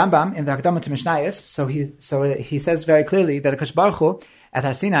clearly in the Rambam, in the Hakdama to Mishnayos, so he says very clearly that HaKadosh Baruch Hu at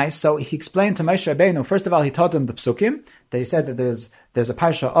Har Sinai, so he explained to Moshe Rabbeinu, first of all, he taught him the Psukim, that he said that there's a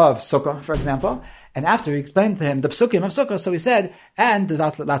parsha of Sukkah, for example, and after he explained to him the Psukim of Sukkah, so he said, and there's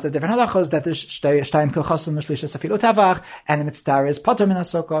lots of different halachos, that there's Shtayim Kilchosim Nishlisha Safilu Tavach, and the Mitzvah is Potter Min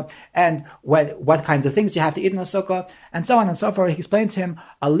HaSukkah, and what kinds of things you have to eat in the Sukkah, and so on and so forth. He explained to him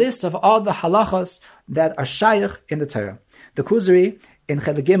a list of all the halachos that are Shayach in the Torah. The Kuzari, in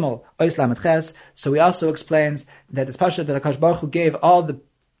Chelik Gimel, Ois Lamed Ches, so he also explains that it's Pasha that HaKadosh Baruch Hu gave all the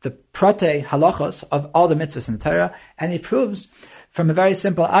prate halachos of all the mitzvahs in the Torah, and he proves from a very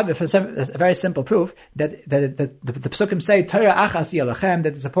simple proof that the Psukim say Torah achas yalachem,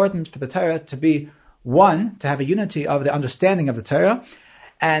 that it's important for the Torah to be one, to have a unity of the understanding of the Torah,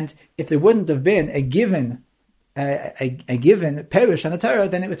 and if there wouldn't have been a given perish on the Torah,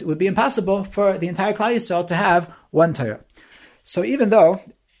 then it would be impossible for the entire Klal Yisrael to have one Torah. So even though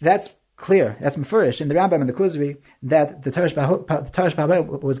that's clear, that's mefurish in the Rambam and the Kuzri, that the Torah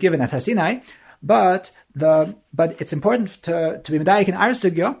Shebal was given at Har Sinai, but it's important to be medayik in our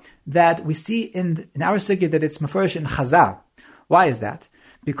sugya that we see in our sugya that it's mefurish in Chazal. Why is that?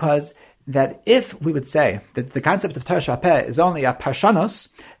 Because that if we would say that the concept of Torah Shebal Peh is only a parshanos,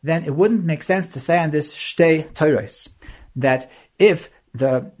 then it wouldn't make sense to say on this shtei Torahs. That if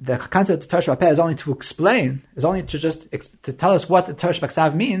the concept of Torah Shebal Peh is only to explain, is only to tell us what the Torah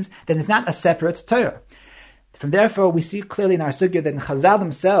Shebal means, then it's not a separate Torah. From therefore, we see clearly in our sugya that in Chazal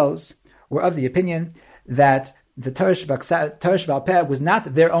themselves were of the opinion that the Torah Shebal Peh was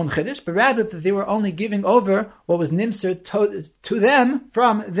not their own chiddush, but rather that they were only giving over what was nimser to them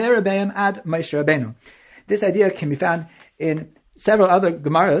from their Rebbeim ad Moshe Rabbeinu. This idea can be found in several other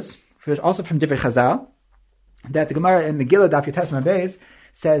Gemaras, also from Divrei Chazal, that the Gemara in Megillah Daf Yotes Beis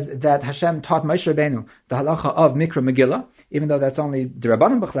says that Hashem taught Moshe Rabbeinu the halacha of Mikra Megillah, even though that's only the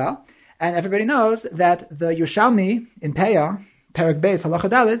Rabbanim B'chlal, and everybody knows that the Yerushalmi in Peah, Perek Beis Halacha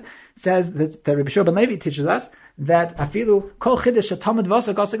Daled, says that the Rabbi Shua ben Levi teaches us that Afilu Kol Chiddush Talmud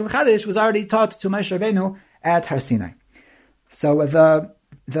Vosok Osek L'Chadish was already taught to Moshe Rabbeinu at Har Sinai. So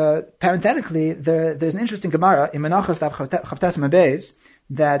parenthetically, there's an interesting Gemara in Menachos Daf Chavtes Beis,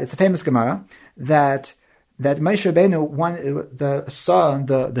 that it's a famous Gemara that Moshe Rabbeinu saw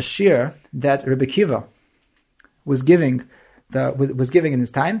the shir that Rabbi Kiva was giving in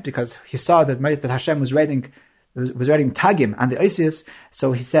his time, because he saw that Hashem was writing tagim on the Oisius,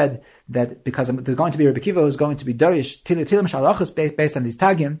 so he said that because there's going to be Rabbi Kiva who's going to be Dorish Tilim Shalachos based on these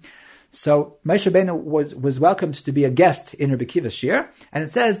tagim, so Moshe Rabbeinu was welcomed to be a guest in Rabbi Kiva's shir, and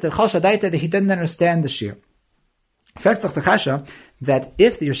it says that Chol Shadaita that he didn't understand the shir. That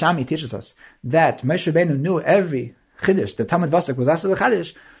if the Yerushalmi teaches us that Moshe Rabbeinu knew every chiddush, the Talmud Vosok was also the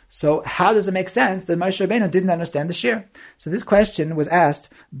chiddush, so how does it make sense that Moshe Rabbeinu didn't understand the shir? So this question was asked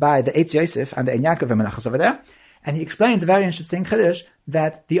by the Eitz Yosef and the Ein Yaakov and Menachos over there, And he explains a very interesting chiddush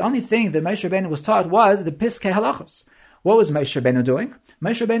that the only thing that Moshe Rabbeinu was taught was the Piskei Halachos. What was Moshe Rabbeinu doing?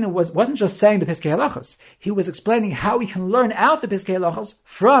 Moshe Rabbeinu wasn't just saying the Piskei Halachos. He was explaining how we can learn out the Piskei Halachos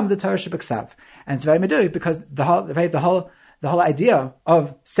from the Torah Shebeksav. And it's very meduik because the whole idea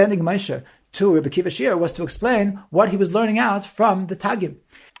of sending Moshe to Rabbi Kiva Shir was to explain what he was learning out from the Tagim.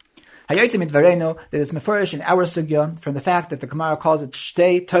 Hayotzim Mitvarenu, that it's mefurish in our sugya from the fact that the Gemara calls it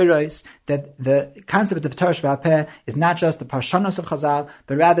Shtei Torahs, that the concept of Torah Sheba'al is not just the Parshanos of Chazal,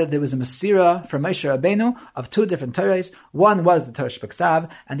 but rather there was a Masira from Moshe Rabbeinu of two different Torahs. One was the Torah Shebeksav,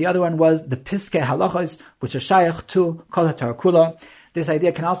 and the other one was the Piskei Halachos, which is Shaykh to Kol HaTorah Kula. This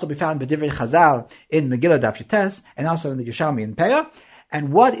idea can also be found by Divrei Chazal in Megillah Daf Yutes, and also in the Yerushalmi in Peah.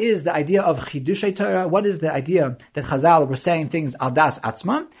 And what is the idea of Chidushei Torah? What is the idea that Chazal were saying things al das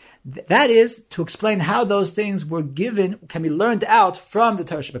atzman? That is to explain how those things were given, can be learned out from the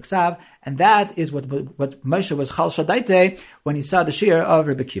Torah Shebeksav, and that is what Moshe was chal shadaite when he saw the shir of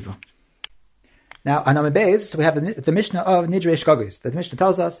Rebbe Kiva. Now, on Amud Beis, so we have the Mishnah of Nidrei Shkogos. The Mishnah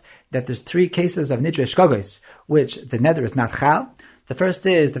tells us that there's three cases of Nidrei Shkogos, which the neder is not chal. The first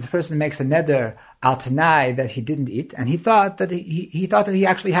is that the person makes a neder al tanai that he didn't eat, and he thought that he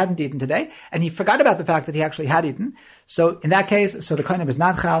actually hadn't eaten today, and he forgot about the fact that he actually had eaten. So in that case, so the kohen was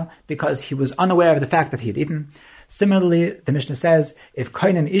not chal because he was unaware of the fact that he had eaten. Similarly, the Mishnah says, if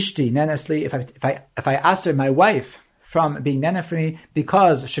kohenim ishti nenesli, if I aser my wife from being nena for me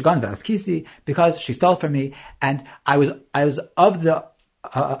because shagon v'askisi, because she stole from me, and I was of the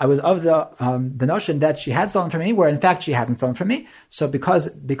notion that she had stolen from me, where in fact she hadn't stolen from me. So because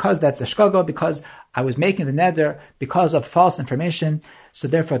that's a shkogo, because I was making the neder because of false information, so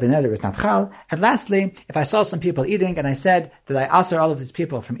therefore the neder is not chal. And lastly, if I saw some people eating and I said that I asked all of these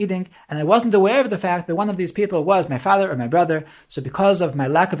people from eating, and I wasn't aware of the fact that one of these people was my father or my brother, so because of my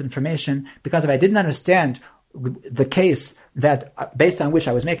lack of information, because if I didn't understand the case that based on which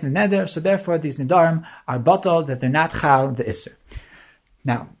I was making the neder, so therefore these nedarim are batal, that they're not chal the isser.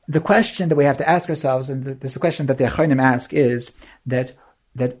 Now, the question that we have to ask ourselves, and this is the question that the Achronim ask, is that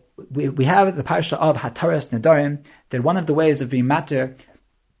we have the parsha of Hataras Nedarim, that one of the ways of being matter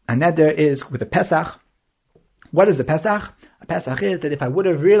a neder is with a Pesach. What is a Pesach? A Pesach is that if I would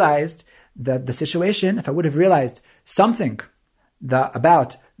have realized the situation, if I would have realized something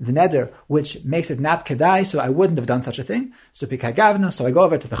about the neder which makes it not kedai, so I wouldn't have done such a thing. So Pikei Gavna, so I go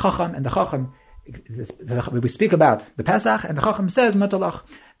over to the Chacham, and the Chacham, we speak about the Pesach, and the Chacham says Matalach.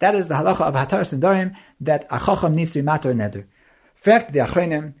 That is the halacha of Hataras Nedarim, that a Chacham needs to be matter neder. Fact the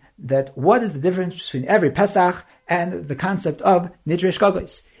Achronim, that what is the difference between every Pesach and the concept of Nidrei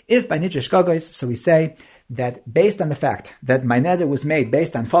Shkogos? If by Nidrei Shkogos, so we say that based on the fact that my neder was made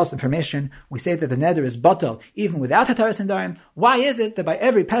based on false information, we say that the neder is batal even without Hataras Nedarim. Why is it that by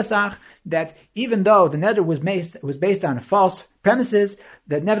every Pesach, that even though the neder was based on false premises,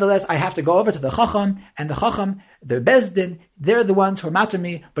 that nevertheless I have to go over to the Chacham, and the Chacham, the Bezdin, they're the ones who are matter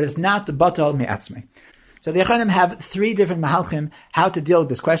me, but it's not the batal me'atzmei. So the Achronim have three different mahalchim how to deal with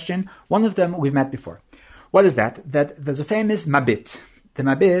this question. One of them we've met before. What is that? That there's a famous Mabit. The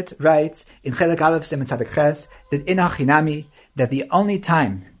Mabit writes in Chelek Aleph Siman Tzaddik Ches that in Hachinami, that the only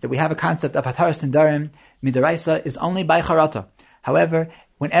time that we have a concept of Hataras Nedarim midaraisa is only by Charata. However,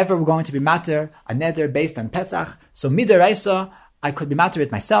 whenever we're going to be matter a neder based on Pesach, so midaraisa I could be matter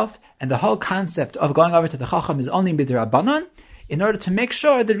it myself, and the whole concept of going over to the Chacham is only midarabanan, in order to make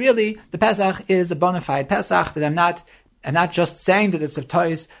sure that really the Pesach is a bona fide Pesach, that I'm not just saying that it's of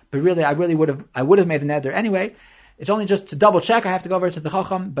toys, but really I would have made the neder anyway. It's only just to double check, I have to go over to the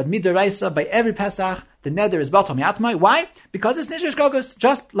Chacham, but midaraisa, by every Pesach, the neder is batal mi'atmai. Why? Because it's Nidrei Shkogos,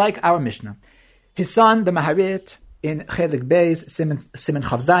 just like our Mishnah. His son, the Maharit, in Chelik Beis, Siman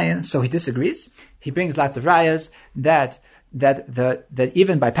Chav Zayin, so he disagrees. He brings lots of rayas that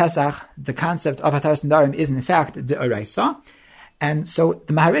even by Pesach, the concept of Hataras Nedarim is in fact the Oraisa. And so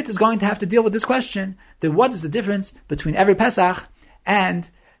the Maharit is going to have to deal with this question, that what is the difference between every Pesach and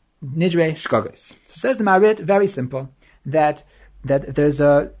Nidrei Shkogos? So says the Maharit, very simple, that there's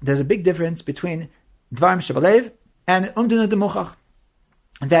a big difference between Dvarim Shebalev and Umduna Demuchach.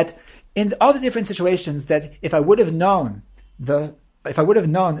 That in all the different situations, that if I would have known the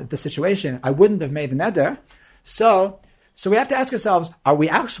situation, I wouldn't have made the neder. So we have to ask ourselves: Are we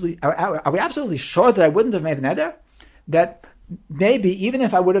absolutely sure that I wouldn't have made the neder? That maybe even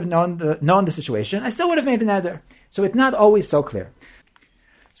if I would have known the situation, I still would have made the neder. So it's not always so clear.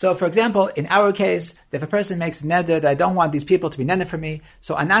 So, for example, in our case, if a person makes a neder that I don't want these people to be neder for me,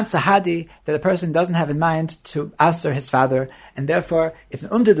 so anan sahadi, that a person doesn't have in mind to aser his father, and therefore it's an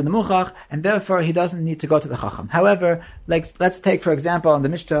umdud in the muchach, and therefore he doesn't need to go to the chacham. However, let's take, for example, in the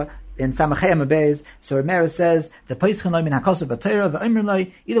Mishnah in Samachayim Abayz, so Ramera says, the Poischin loy min hakosav b'teira, v'omer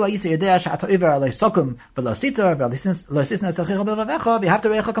loy, ilu ha'yisa yedea she'ata iver aloi sokum, v'lo sitar, v'lo sisna s'achicha b'vavecha, v'yhavta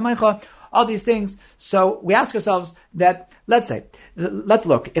re'echa kamaycha, all these things. So we ask ourselves that, let's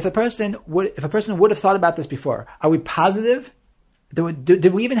look, if a person would have thought about this before, are we positive?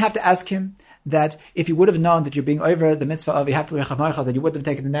 Did we even have to ask him that if you would have known that you're being over the mitzvah of v'yhavta re'echa kamaycha, that you wouldn't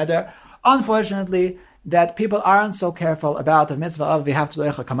have taken the neder? Unfortunately, that people aren't so careful about the mitzvah of v'yhavta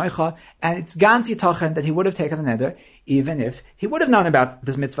lecha kamaycha, and it's ganzi tochen that he would have taken the neder, even if he would have known about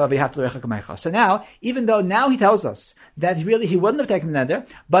this mitzvah of v'yhavta lecha kamaycha. So now, even though now he tells us that he wouldn't have taken the neder,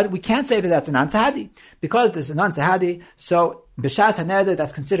 but we can't say that that's a non-sahadi, because this is a non-sahadi, so b'shas ha-neder,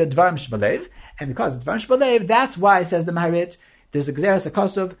 that's considered dvarim shbalev, and because it's dvarim shbalev, that's why, says the Maharit, there's a gzeres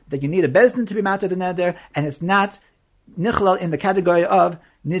hakosov, that you need a bezdin to be matter the neder, and it's not nichlal in the category of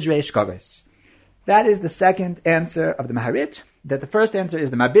nidrei shkogos. That is the second answer of the Maharit. That the first answer is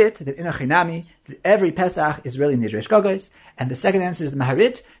the Mabit, that in a chinami, that every Pesach is really Nidrei Shkogos. And the second answer is the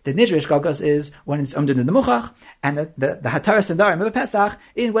Maharit, that Nidrei Shkogos is when it's Umdud in the Muchach, and the Hataras and Darim of a Pesach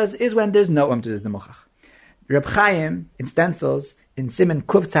is when there's no Umdud in the Muchach. Reb Chaim, in stencils, in Siman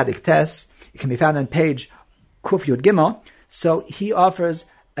Kuf Tzadik Tes, it can be found on page Kuf Yud Gimel, so he offers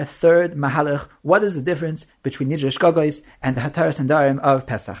a third mahalach. What is the difference between Nidrei Shkogos and the Hataras and Darim of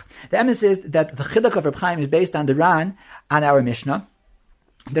Pesach? The emes is that the chiluk of Reb Chaim is based on the Ran, on our Mishnah,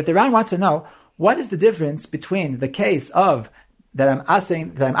 that the Ran wants to know what is the difference between the case of that I'm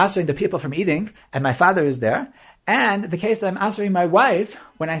answering the people from eating and my father is there, and the case that I'm answering my wife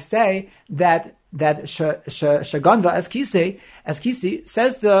when I say that shagonva as kisi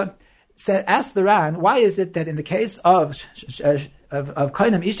asks the Ran, why is it that in the case of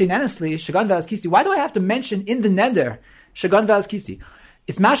koinam ishti nenesli shagon v'az kisi, why do I have to mention in the neder shagon v'az kisi?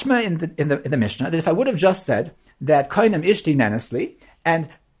 It's mashma in the Mishnah that if I would have just said that koinam ishti nenesli, and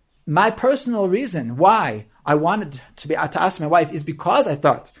my personal reason why I wanted to ask my wife is because I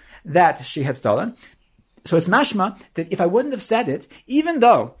thought that she had stolen, so it's mashma that if I wouldn't have said it, even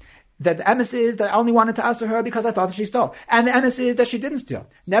though that the emes is that I only wanted to answer her because I thought that she stole, and the emes is that she didn't steal.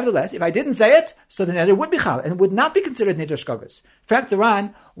 Nevertheless, if I didn't say it, so the neder would be chal, and would not be considered nidrei shkogos. Fact the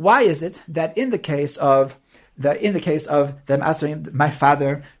Ran, why is it that in the case of them answering my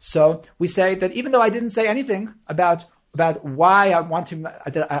father, so we say that even though I didn't say anything about why I want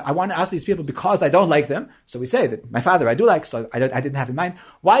to ask these people because I don't like them, so we say that my father I do like, so I didn't have in mind.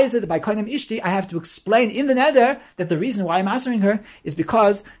 Why is it that by koinem ishti I have to explain in the neder that the reason why I'm answering her is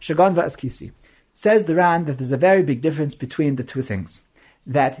because shagon va'as kisi? Says the Ran that there's a very big difference between the two things.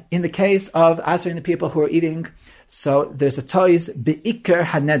 That in the case of answering the people who are eating, so there's a toys be'ikar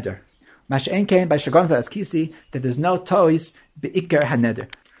haneder. Masha'en came by shagon va'as kisi, that there's no toys be'ikar haneder.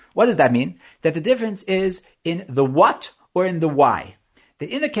 What does that mean? That the difference is in the what or in the why. That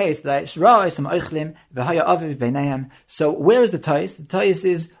in the case that so where is the tois? The tois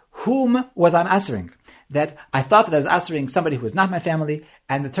is whom was I answering? That I thought that I was answering somebody who was not my family,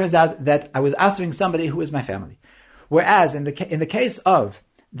 and it turns out that I was answering somebody who is my family. Whereas in the case of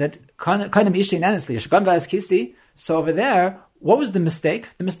that koinem ishti nenesli shagon v'as kisi, so over there, what was the mistake?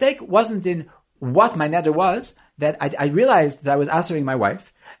 The mistake wasn't in what my neder was, that I realized that I was answering my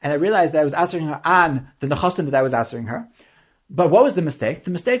wife, and I realized that I was answering her on the nechosim that I was answering her. But what was the mistake?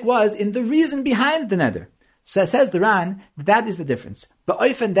 The mistake was in the reason behind the neder. So says the Ran, that is the difference. But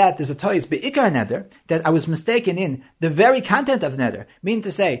often that there's a toys be'ikar neder, that I was mistaken in the very content of the neder, meaning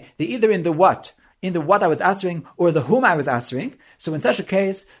to say, that either in the what I was answering, or the whom I was answering. So in such a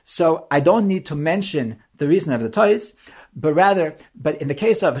case, so I don't need to mention the reason of the toys, but in the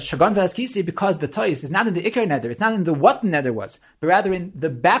case of shagon v'as kisi, because the toys is not in the ikar neder, it's not in the what the neder was, but rather in the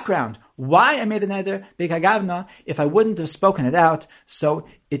background, why I made the neder, b'kagavna, if I wouldn't have spoken it out, so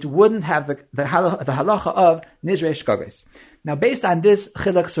it wouldn't have the halacha of nidrei shkogos. Now, based on this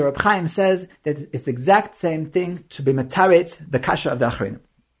chiluk, so Reb Chaim says that it's the exact same thing to be mataret the kasha of the achrenim.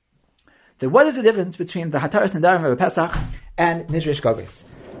 Then what is the difference between the hataras nedarim of Pesach and nidrei shkogos?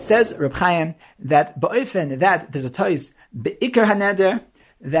 Says Reb Chaim that ba'ofen that there's a toys be'ikar haneder,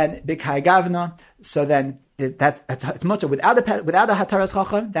 then b'kai gavna, so then it's mutter without a hataras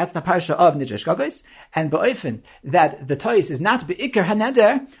chacham. That's the parsha of nidrei shkogos, and ba'ofen that the toys is not be'ikar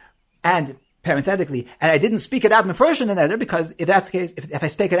haneder, and parenthetically, and I didn't speak it out mefurish in the neder, because if that's the case, if I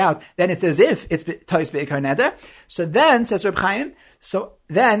speak it out, then it's as if it's toys be'ikar neder. So then, says Reb Chaim, so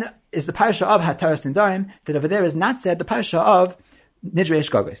then is the parsha of hataras nedarim, that over there is not said the parsha of nidrei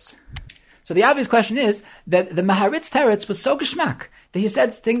shkogos. So the obvious question is that the Maharit's teretz was so geschmack that he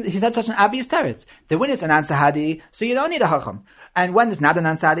said such an obvious teretz that when it's an ansahadi, so you don't need a chacham, and when it's not an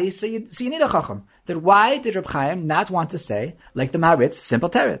ansahadi, so you need a chacham. that why did Reb Chaim not want to say, like the Maharit's, simple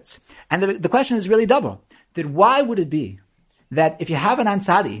teretz? And the question is really double. That why would it be that if you have an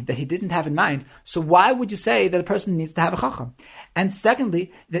ansari that he didn't have in mind, so why would you say that a person needs to have a chacham? And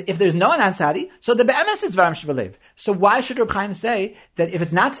secondly, that if there's no an ansari, so the be'emes is varam shebelev. So why should Reb Chaim say that if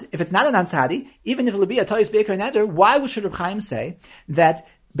it's not an ansari, even if it will be a tois beikar neder, why should Reb Chaim say that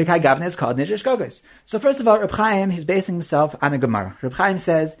B'kai Gavna is called Nidrish Gogos? So first of all, Reb Chaim, he's basing himself on a Gemara. Reb Chaim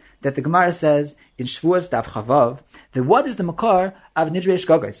says that the Gemara says in Shavuos Daf Chavav that what is the makar of Nidrish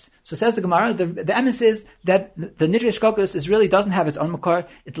Gogos? So says the Gemara, the emes is that the Nidrish Gogos is really doesn't have its own makar.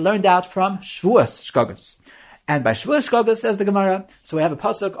 It learned out from Shavuos Shgogos. And by Shavuos Shgogos, says the Gemara, so we have a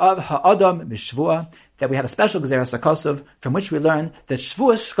pasuk of Ha'adam Mishvua, that we have a special Gezeras HaKosov from which we learn that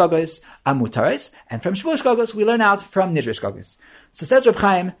Shavuos Shgogos are mutaris, and from Shavuos Shgogos we learn out from Nidrish Gogos. So says Reb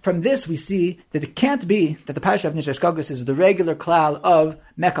Chaim, from this we see that it can't be that the parasha of Nidrish Gogos is the regular klal of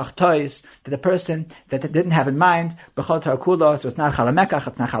Mekach Tois, that the person that didn't have in mind, B'chol Tar Kula, so it's not Chala Mekach,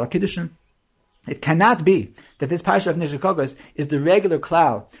 it's not Chala Kiddushin. It cannot be that this parasha of Nidrish Gogos is the regular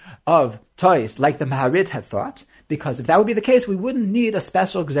klal of Tois, like the Maharit had thought, because if that would be the case, we wouldn't need a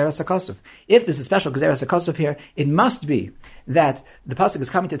special Gezeras HaKosov. If there's a special Gezeras HaKosov here, it must be that the pasuk is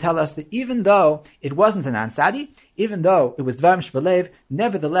coming to tell us that even though it wasn't an ansadi, even though it was Dvarim Shbelev,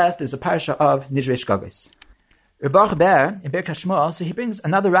 nevertheless there's a parasha of Nidrish Gogos. Reb Baruch Ber in Birkas Shmuel, so he brings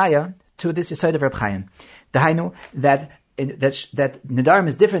another raya to this Yesod of Reb Chaim. Dahainu, that Nedarim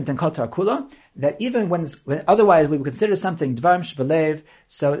is different than Kol Tar Kula, that even when otherwise we would consider something Dvarim Shbelev,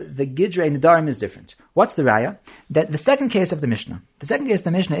 so the Gidrei Nedarim is different. What's the raya? That the second case of the Mishnah. The second case of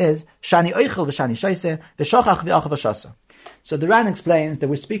the Mishnah is Shani Oichel v'Shani Shaise v'Shochach v'Achav v'Shasa. So the Ran explains that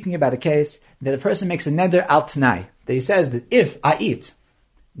we're speaking about a case that a person makes a neder al t'nai. That he says that if I eat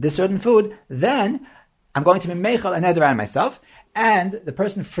this certain food, then I'm going to be meichel a neder on myself. And the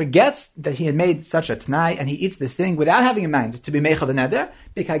person forgets that he had made such a t'nai, and he eats this thing without having in mind to be meichel the neder,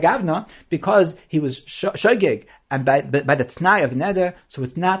 because he was shogeg, and by the t'nai of the neder, so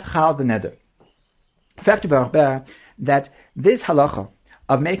it's not chal the neder. Fact about that this halacha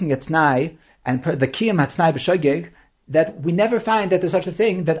of making a t'nai, and the kiyam ha-t'nai b'shogeg, that we never find that there's such a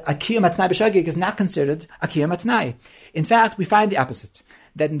thing, that a kiyam ha-t'nai b'shogeg is not considered a kiyam ha-t'nai. In fact, we find the opposite.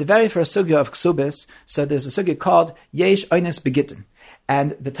 That in the very first sugya of Ksubis, so there's a sugya called Yesh Oines Begitten.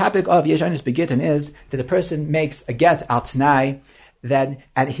 And the topic of Yesh Oines Begitten is that a person makes a get al t'nai, then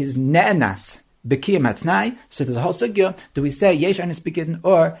at his ne'enas b'kiyam ha-t'nai, so there's a whole sugya, do we say Yesh Oines Begitten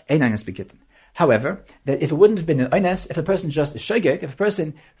or Ein Oines Begitten? However, that if it wouldn't have been an oines, if a person just is shogeg, if a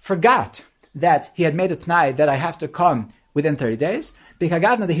person forgot that he had made a t'nai that I have to come within 30 days,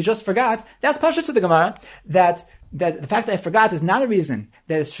 b'kagavna that he just forgot, that's pashut to the Gemara, that the fact that I forgot is not a reason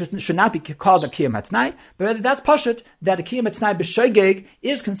that it should not be called a kiyam hatnai, but rather that's pashut that a kiyam hatnai b'shogeg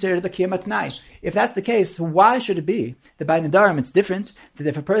is considered a kiyam hatnai. If that's the case, why should it be that by Nedarim it's different, that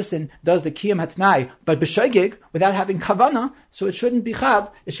if a person does the kiyam hatnai but b'shogeg without having kavana, so it shouldn't be chad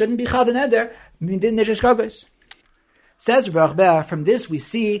the neder midin Nidrish Gogos. Says Baruch Ber, from this we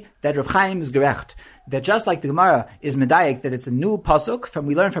see that Reb Chaim is gerecht, that just like the Gemara is medayik, that it's a new pasuk,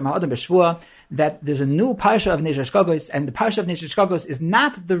 we learn from Ha'adam B'Shvua, that there's a new parsha of Nidrish Gogos, and the parsha of Nidrish Gogos is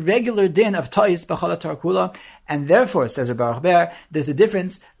not the regular din of Tois B'chol Tar Kula, and therefore, says Reb Baruch Ber, there's a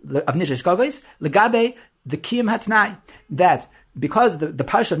difference of Nidrish Gogos, legabe the kiyam hatnai, that because the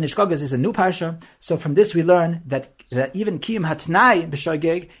parsha of Nidrish Gogos is a new parsha, so from this we learn that even kiyam hatnai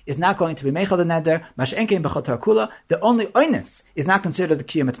b'shogeg is not going to be meichel the neder, mash'enkein b'chol tar kula, the only oines is not considered the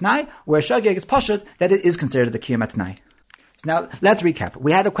kiyam hatnai, where shogeg is pashut, that it is considered the kiyam hatnai. Now, let's recap.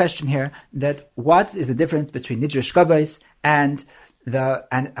 We had a question here that what is the difference between Nidrish Gogos and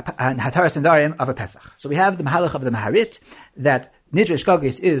Hataras Nedarim of a Pesach? So we have the Mahalach of the Maharit, that Nidrish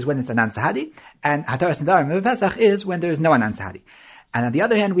Gogos is when it's an Ansahadi, and Hataras Nedarim of a Pesach is when there is no an Ansahadi. And on the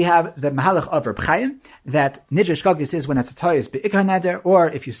other hand, we have the Mahalach of Reb Chaim, that Nidrish Gogos is when it's a Toyis Be'ikar Neder, or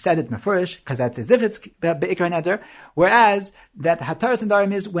if you said it Mefurish, because that's as if it's Be'ikar Neder, whereas that Hataras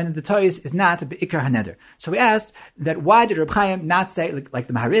Nedarim is when the Toyis is not Be'ikar Neder. So we asked that why did Reb Chaim not say, like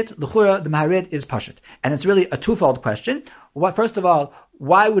the Maharit, L'chura, the Maharit is Pashut. And it's really a twofold question. First of all,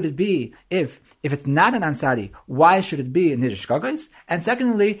 why would it be if it's not an Ansari, why should it be Nidrish Gogos? And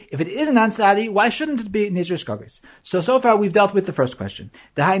secondly, if it is an Ansari, why shouldn't it be Nidrish Gogos? So far we've dealt with the first question.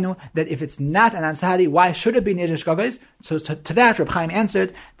 The Hainu, that if it's not an Ansari, why should it be Nidrish Gogos? So to that, Reb Chaim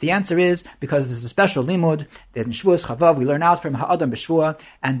answered, the answer is because there's a special limud, that in Shavuos Chavav we learn out from Ha'adam B'Shvua,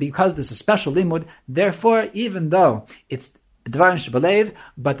 and because there's a special limud, therefore, even though it's Dvarim Shebelev,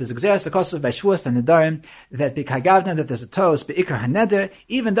 but there's a Gezeras HaKosov by Shavuos and Nedarim, that B'kagavna, that there's a Tos Be'ikar HaNeder,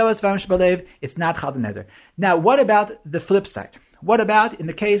 even though it's Dvarim Shebelev, it's not Chal HaNeder. Now, what about the flip side? What about in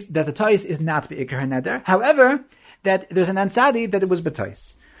the case that the tois is not be'ikar neder? However, that there's an ansadi that it was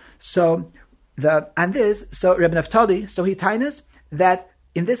betois. So Rabbi Naftali, so he tainas that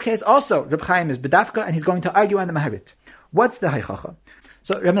in this case also Reb Chaim is bedafka and he's going to argue on the Maharit. What's the haichacha?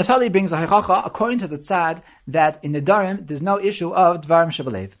 So Rabbi Naftali brings a haichacha according to the tzad that in Nedarim there's no issue of dvarim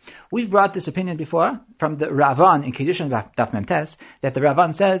shebalev. We've brought this opinion before from the Ravan in Kiddushin Daf Memtes that the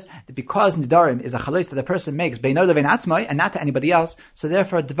Ravan says that because Nedarim is a chalais that the person makes beino levein atzmai and not to anybody else, so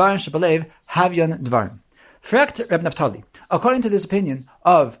therefore dvarim shebalev havyon dvarim. Frekt Rabbi Naftali, according to this opinion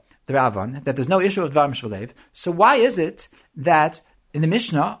of the Ravan that there's no issue of dvarim shebalev, so why is it that in the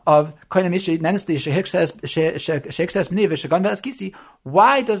Mishnah of why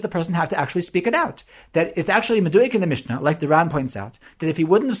does the person have to actually speak it out? That it's actually meduik in the Mishnah, like the Ran points out, that if he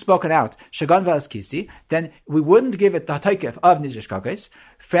wouldn't have spoken out shagan v'askisi, then we wouldn't give it the taikef of nidrish kagos.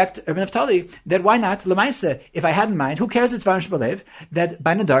 Fact, Rabbi Naftali, that why not? Lemaisa, if I had in mind, who cares it's dvarim shebalev? That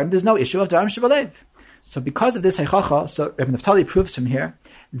by Nedarim there's no issue of dvarim shebalev. So because of this haichacha, so Rabbi Naftali proves from here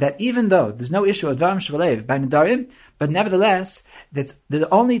that even though there's no issue of dvarim shebalev by Nedarim, but nevertheless, that the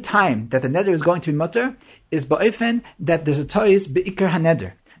only time that the neder is going to be mutter is ba'ofen that there's a tois be'ikar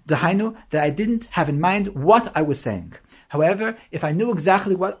haneder. Dahainu, that I didn't have in mind what I was saying. However, if I knew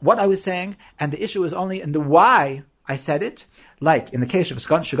exactly what I was saying, and the issue was only in the why I said it, like in the case of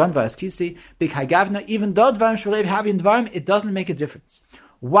shagan v'askisi, big hagavna, even though dvarim shebalev having dvarim, it doesn't make a difference.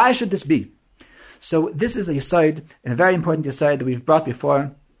 Why should this be? So this is a yesod, and a very important yesod that we've brought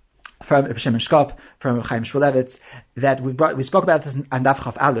before, from Rabbi Shimon Shkop, from Rabbi Chaim Shmulevitz, that we spoke about this on Daf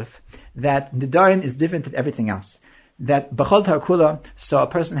Chaf Aleph, that Nedarim is different than everything else. That B'chol Tar Kula, so a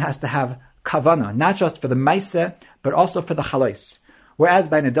person has to have kavana, not just for the maise, but also for the chalois. Whereas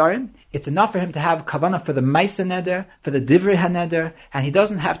by Nedarim, it's enough for him to have kavana for the maise neder, for the divrei haneder, and he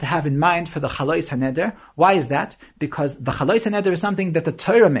doesn't have to have in mind for the chalois haneder. Why is that? Because the chalois haneder is something that the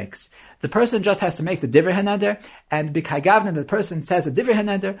Torah makes. The person just has to make the divrei haneder, and b'kaigavna the person says a divrei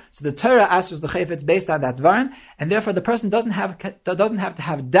haneder, so the Torah answers the chayfetz based on that dvarim, and therefore the person doesn't have to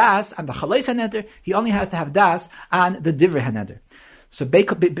have das on the chalois haneder. He only has to have das on the divrei haneder. So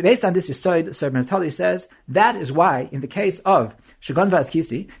based on this yesod, Sir Menatali says that is why in the case of shagon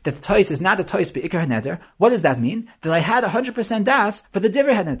v'askisi that the tois is not a tois be'ikar haneder. What does that mean? That I had 100% das for the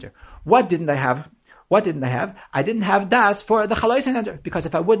divrei haneder. What didn't I have? I didn't have das for the chalois haneder, because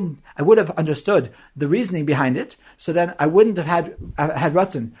if I would have understood the reasoning behind it, so then I wouldn't have had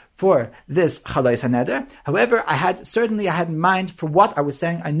ratzon for this chalois haneder. However, I had in mind for what I was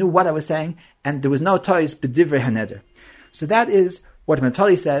saying. I knew what I was saying, and there was no tois b'divrei haneder. So that is what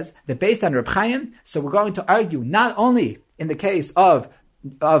Mentali says, that based on Reb Chaim, so we're going to argue not only in the case of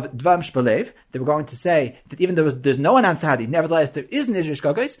dvarim shebalev, that we're going to say that even though there's no one on Sahadi, nevertheless there is nidrish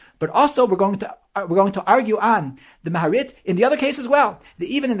kagos, but also we're going to argue on the Maharit in the other case as well. That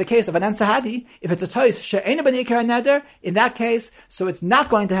even in the case of an Sahadi, if it's a tois she'eina ben ikar neder, in that case, so it's not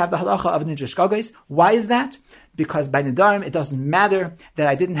going to have the halacha of nidrish kagos. Why is that? Because by Nedarim, it doesn't matter that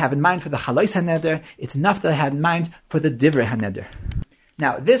I didn't have in mind for the chalois haneder. It's enough that I had in mind for the divrei haneder.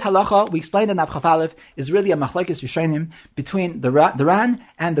 Now, this halacha, we explained in Avchaf Aleph, is really a machlokes Rishonim between the Ran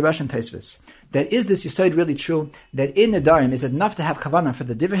and the Russian Tosfos. That is this yesod really true, that in Nedarim, is it enough to have kavanah for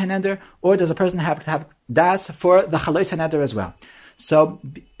the divrei haneder, or does a person have to have das for the chalois haneder as well? So,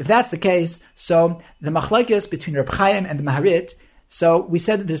 if that's the case, so the machlokes between Reb Chaim and the Maharit, so we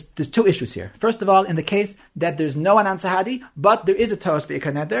said that there's two issues here. First of all, in the case that there's no Anan Sahadi, but there is a Toros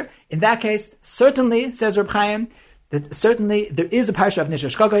Be'ikar Neder, in that case, certainly, says Reb Chaim, that certainly there is a parsha of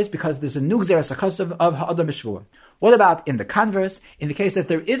Nidrish Kagos because there's a new Gzeras HaKosov of Ha'adam Mishvur. What about in the converse, in the case that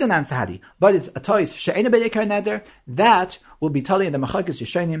there is an Anan Sahadi, but it's a Toros She'eina Be'ikar Neder, that will be telling in the Machlokes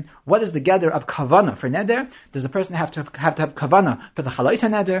Yishonim, what is the gather of Kavana for Neder? Does the person have to have Kavana for the Chalois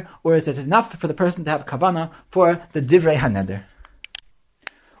HaNeder, or is it enough for the person to have Kavana for the Divrei HaNeder?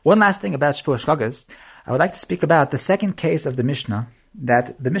 One last thing about Shvuah Shkagas, I would like to speak about the second case of the Mishnah,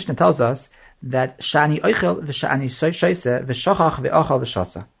 that the Mishnah tells us that Shani Oichel v'Shani Shoise v'Shachach v'Ochel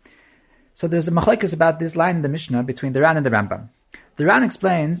v'Shasa. So there's a machlokes about this line in the Mishnah between the Ran and the Rambam. The Ran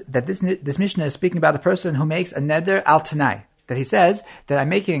explains that this Mishnah is speaking about a person who makes a neder al tanai. That he says that I'm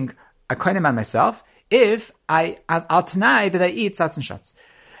making a koinem on myself if al tanai that I eat tzatz and shatz.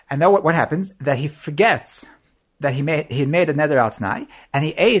 And then what happens? That he forgets that he had made a neder al tanai, and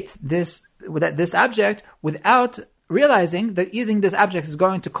he ate this object without realizing that eating this object is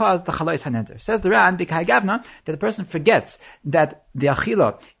going to cause the chalois haneder. Says the Ran, b'kai gavna, that the person forgets that the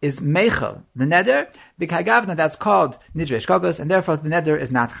achila is meichel, the neder, b'kai gavna, that's called nidrish kagos, and therefore the neder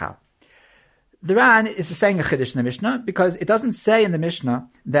is not chal. The Ran is saying a chiddush in the Mishnah, because it doesn't say in the Mishnah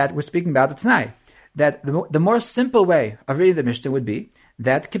that we're speaking about the tanai. that the more simple way of reading the Mishnah would be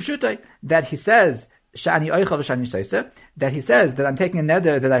that kipshutai, that he says shani oichel v'shani soisa, that he says that I'm taking a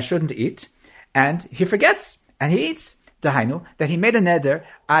neder that I shouldn't eat, and he forgets and he eats. Dahainu, that he made a neder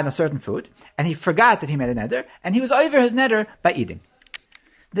on a certain food, and he forgot that he made a neder, and he was over his neder by eating.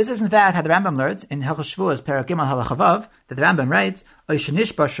 This is in fact how the Rambam learns in Hilchos Shavuos Perek Gimel Halacha Vav, that the Rambam writes, Oy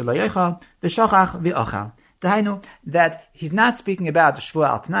shenishbar shelo yochal v'shochach v'ochal. Dahainu, that he's not speaking about a shvua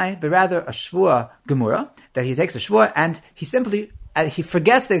al tanai, but rather a shvua gemura, that he takes a shvua and he simply he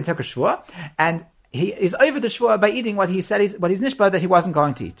forgets that he took a shvua, and he is over the shvua by eating what he said, what he's nishbar that he wasn't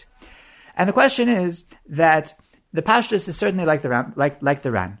going to eat. And the question is that the Pashtus is certainly like the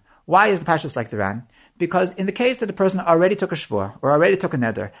Ran. Why is the Pashtus like the Ran? Because in the case that the person already took a shvua or already took a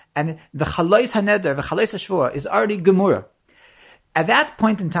neder, and the chalois haneder, the chalois shvua is already gemura, at that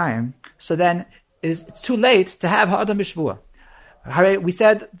point in time, so then it's too late to have ha'adam b'shvua. We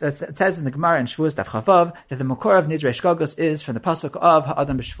said that it says in the Gemara in Shavuos Daf Chavav that the makor of nidrei shkogos is from the pasuk of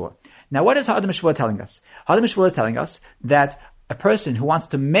ha'adam b'shvua. Now, what is ha'adam b'shvua telling us? Ha'adam b'shvua is telling us that a person who wants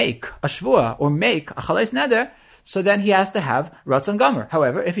to make a shvua or make a chalois neder, so then he has to have Ratzon Gomer.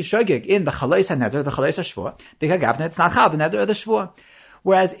 However, if he shogig in the Chalois HaNeder, the Chalois HaShvua, B'Kagavna, it's not Chal, the Neder of the Shvua.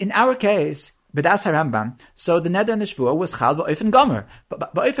 Whereas in our case, B'das HaRambam, so the Neder and the Shvua was Chal B'Oifen Gomer.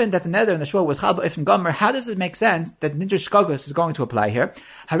 But B'Oifen that the Neder and the Shvua was Chal B'Oifen Gomer, how does it make sense that Nidr Shkogos is going to apply here?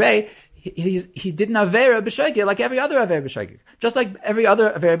 Hooray, he did an Avera B'Shogig like every other Avera B'Shogig. Just like every other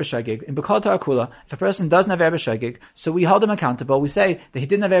Avera B'Shogig. In B'Kol Torah Kula, if a person does an Avera B'Shogig, so we hold him accountable. We say that he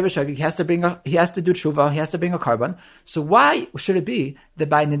did an Avera B'Shogig, he has to do tshuva, he has to bring a carbon. So why should it be that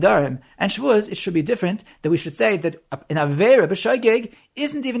by Nedarim and Shavuos it should be different, that we should say that an Avera B'Shogig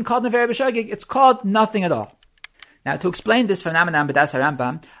isn't even called an Avera B'Shogig, it's called nothing at all. Now, to explain this phenomenon B'das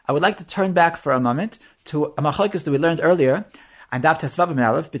HaRambam, I would like to turn back for a moment to a machlokes that we learned earlier, and Daf Tesvav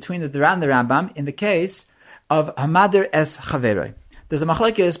Aleph, between the Ran and the Rambam, in the case of Hamader es Chaveroi. There's a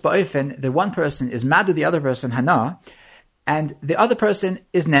machlokes ba'ofen, the one person is madu the other person hana, and the other person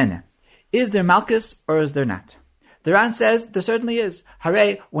is nene. Is there malchus or is there not? The Ran says there certainly is.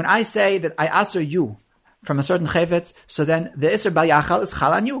 Hooray, when I say that I aser you from a certain chevetz, so then the iser bayachal is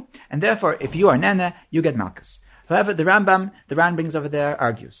chal on you, and therefore if you are nene, you get malchus. However, the Ran brings over there,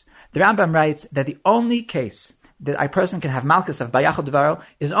 argues. The Rambam writes that the only case that a person can have malchus of bayachal devaro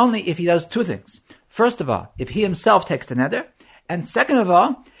is only if he does two things. First of all, if he himself takes the neder, and second of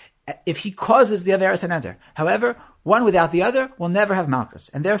all, if he causes the averas neder. However, one without the other will never have malchus,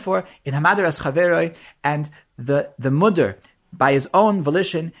 and therefore in hamader as chaveroi, and the mudder by his own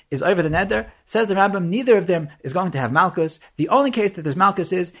volition is over the neder, says the Rambam, neither of them is going to have malchus. The only case that there's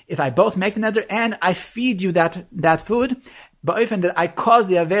malchus is if I both make the neder and I feed you that food, but often that I cause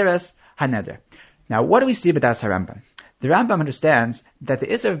the averas haneder. Now, what do we see B'das HaRambam? The Rambam understands that the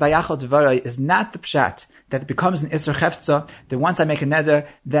Isser of Bayachal Dvaroi is not the Pshat, that it becomes an Isser Chefza, that once I make a neder,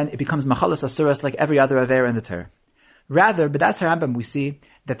 then it becomes Machalas Asuras like every other Avera in the Torah. Rather, B'das HaRambam we see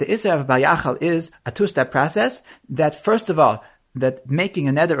that the Isser of Bayachal is a two-step process, that first of all, that making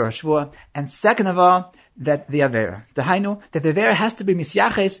a neder or a shvua, and second of all, that the Avera. The Hainu, that the Avera has to be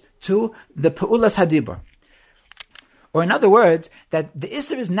Misyaches to the Pe'ulas Hadibur. Or in other words, that the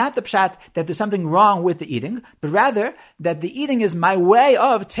Isser is not the pshat that there's something wrong with the eating, but rather that the eating is my way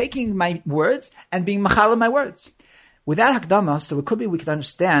of taking my words and being machal of my words. Without Hakdama, so it could be we could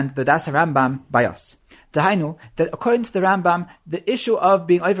understand the Das HaRambam by us. Dahainu, that according to the Rambam, the issue of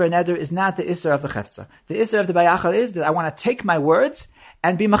being over a neder is not the Isser of the Chefza. The Isser of the Bayachal is that I want to take my words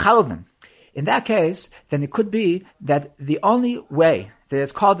and be machal of them. In that case, then it could be that the only way that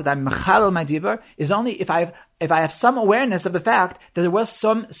it's called that I'm machal my dibur is only if I have some awareness of the fact that there was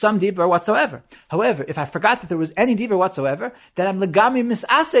some dibur whatsoever. However, if I forgot that there was any dibur whatsoever, then I'm legami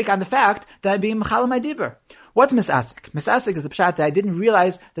misasek on the fact that I'm being machal my dibur. What's misasek? Misasek is the pshat that I didn't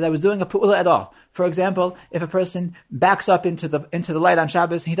realize that I was doing a pu'ula at all. For example, if a person backs up into the light on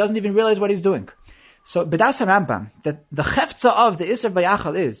Shabbos, he doesn't even realize what he's doing. So, B'das HaRambam, that the chefza of the Isser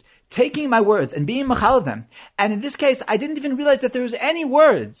Bayachal is taking my words and being machal of them. And in this case, I didn't even realize that there was any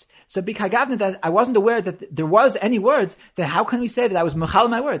words. So, b'kagavna, that I wasn't aware that there was any words, then how can we say that I was machal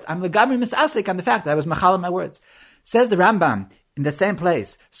of my words? I'm legamri misasik on the fact that I was machal of my words. Says the Rambam, in the same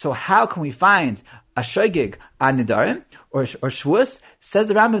place. So, how can we find a shogig on Nedarim or Shavuos? Says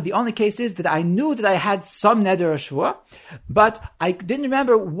the Rambam, the only case is that I knew that I had some neder or shvua, but I didn't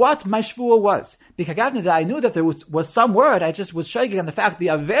remember what my shvua was. B'kagavna, that I knew that there was some word, I just was shogig on the fact, the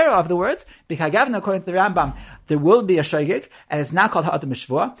avera of the words. B'kagavna, according to the Rambam, there will be a shogig, and it's not called ha'adam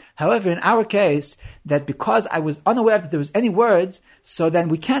shvua. However, in our case, that because I was unaware that there was any words, so then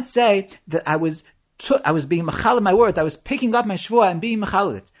we can't say that I was being machal my words. I was picking up my shvua and being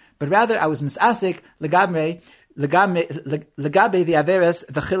machal it. But rather, I was misasik legabe the averes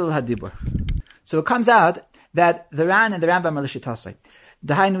the chilul hadibur. So it comes out that the Ran and the Rambam are l'shitasei.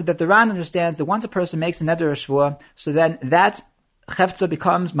 That the Ran understands that once a person makes a neder or shvua, so then that chefza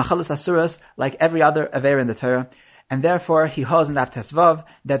becomes machalas asuras like every other aver in the Torah, and therefore he holds in Daf Tesvav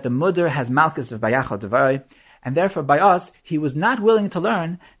that the mudar has malchus of bayachal devari, and therefore by us he was not willing to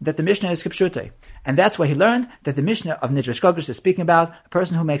learn that the Mishnah is kipshutei, and that's why he learned that the Mishnah of Nidrish Gogrish is speaking about a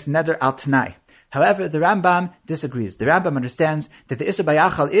person who makes a neder al tanai. However, the Rambam disagrees. The Rambam understands that the isur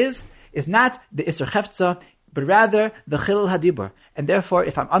bayachal is not the isur chefza, but rather the chilul hadibur. And therefore,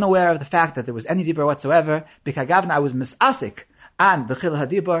 if I'm unaware of the fact that there was any dibur whatsoever, b'kagavna I was misasik on the chilul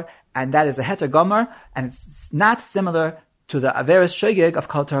hadibur, and that is a heter gomer, and it's not similar to the averis shogeg of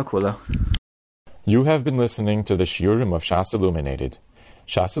kol Torah kula. You have been listening to the Shiurim of Shas Illuminated.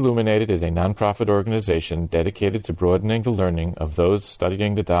 Shas Illuminated is a non-profit organization dedicated to broadening the learning of those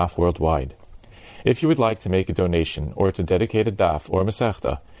studying the daf worldwide. If you would like to make a donation or to dedicate a daf or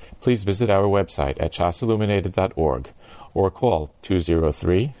masechta, please visit our website at shasilluminated.org or call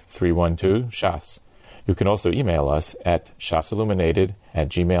 203-312-SHAS. You can also email us at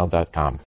shasilluminated@gmail.com.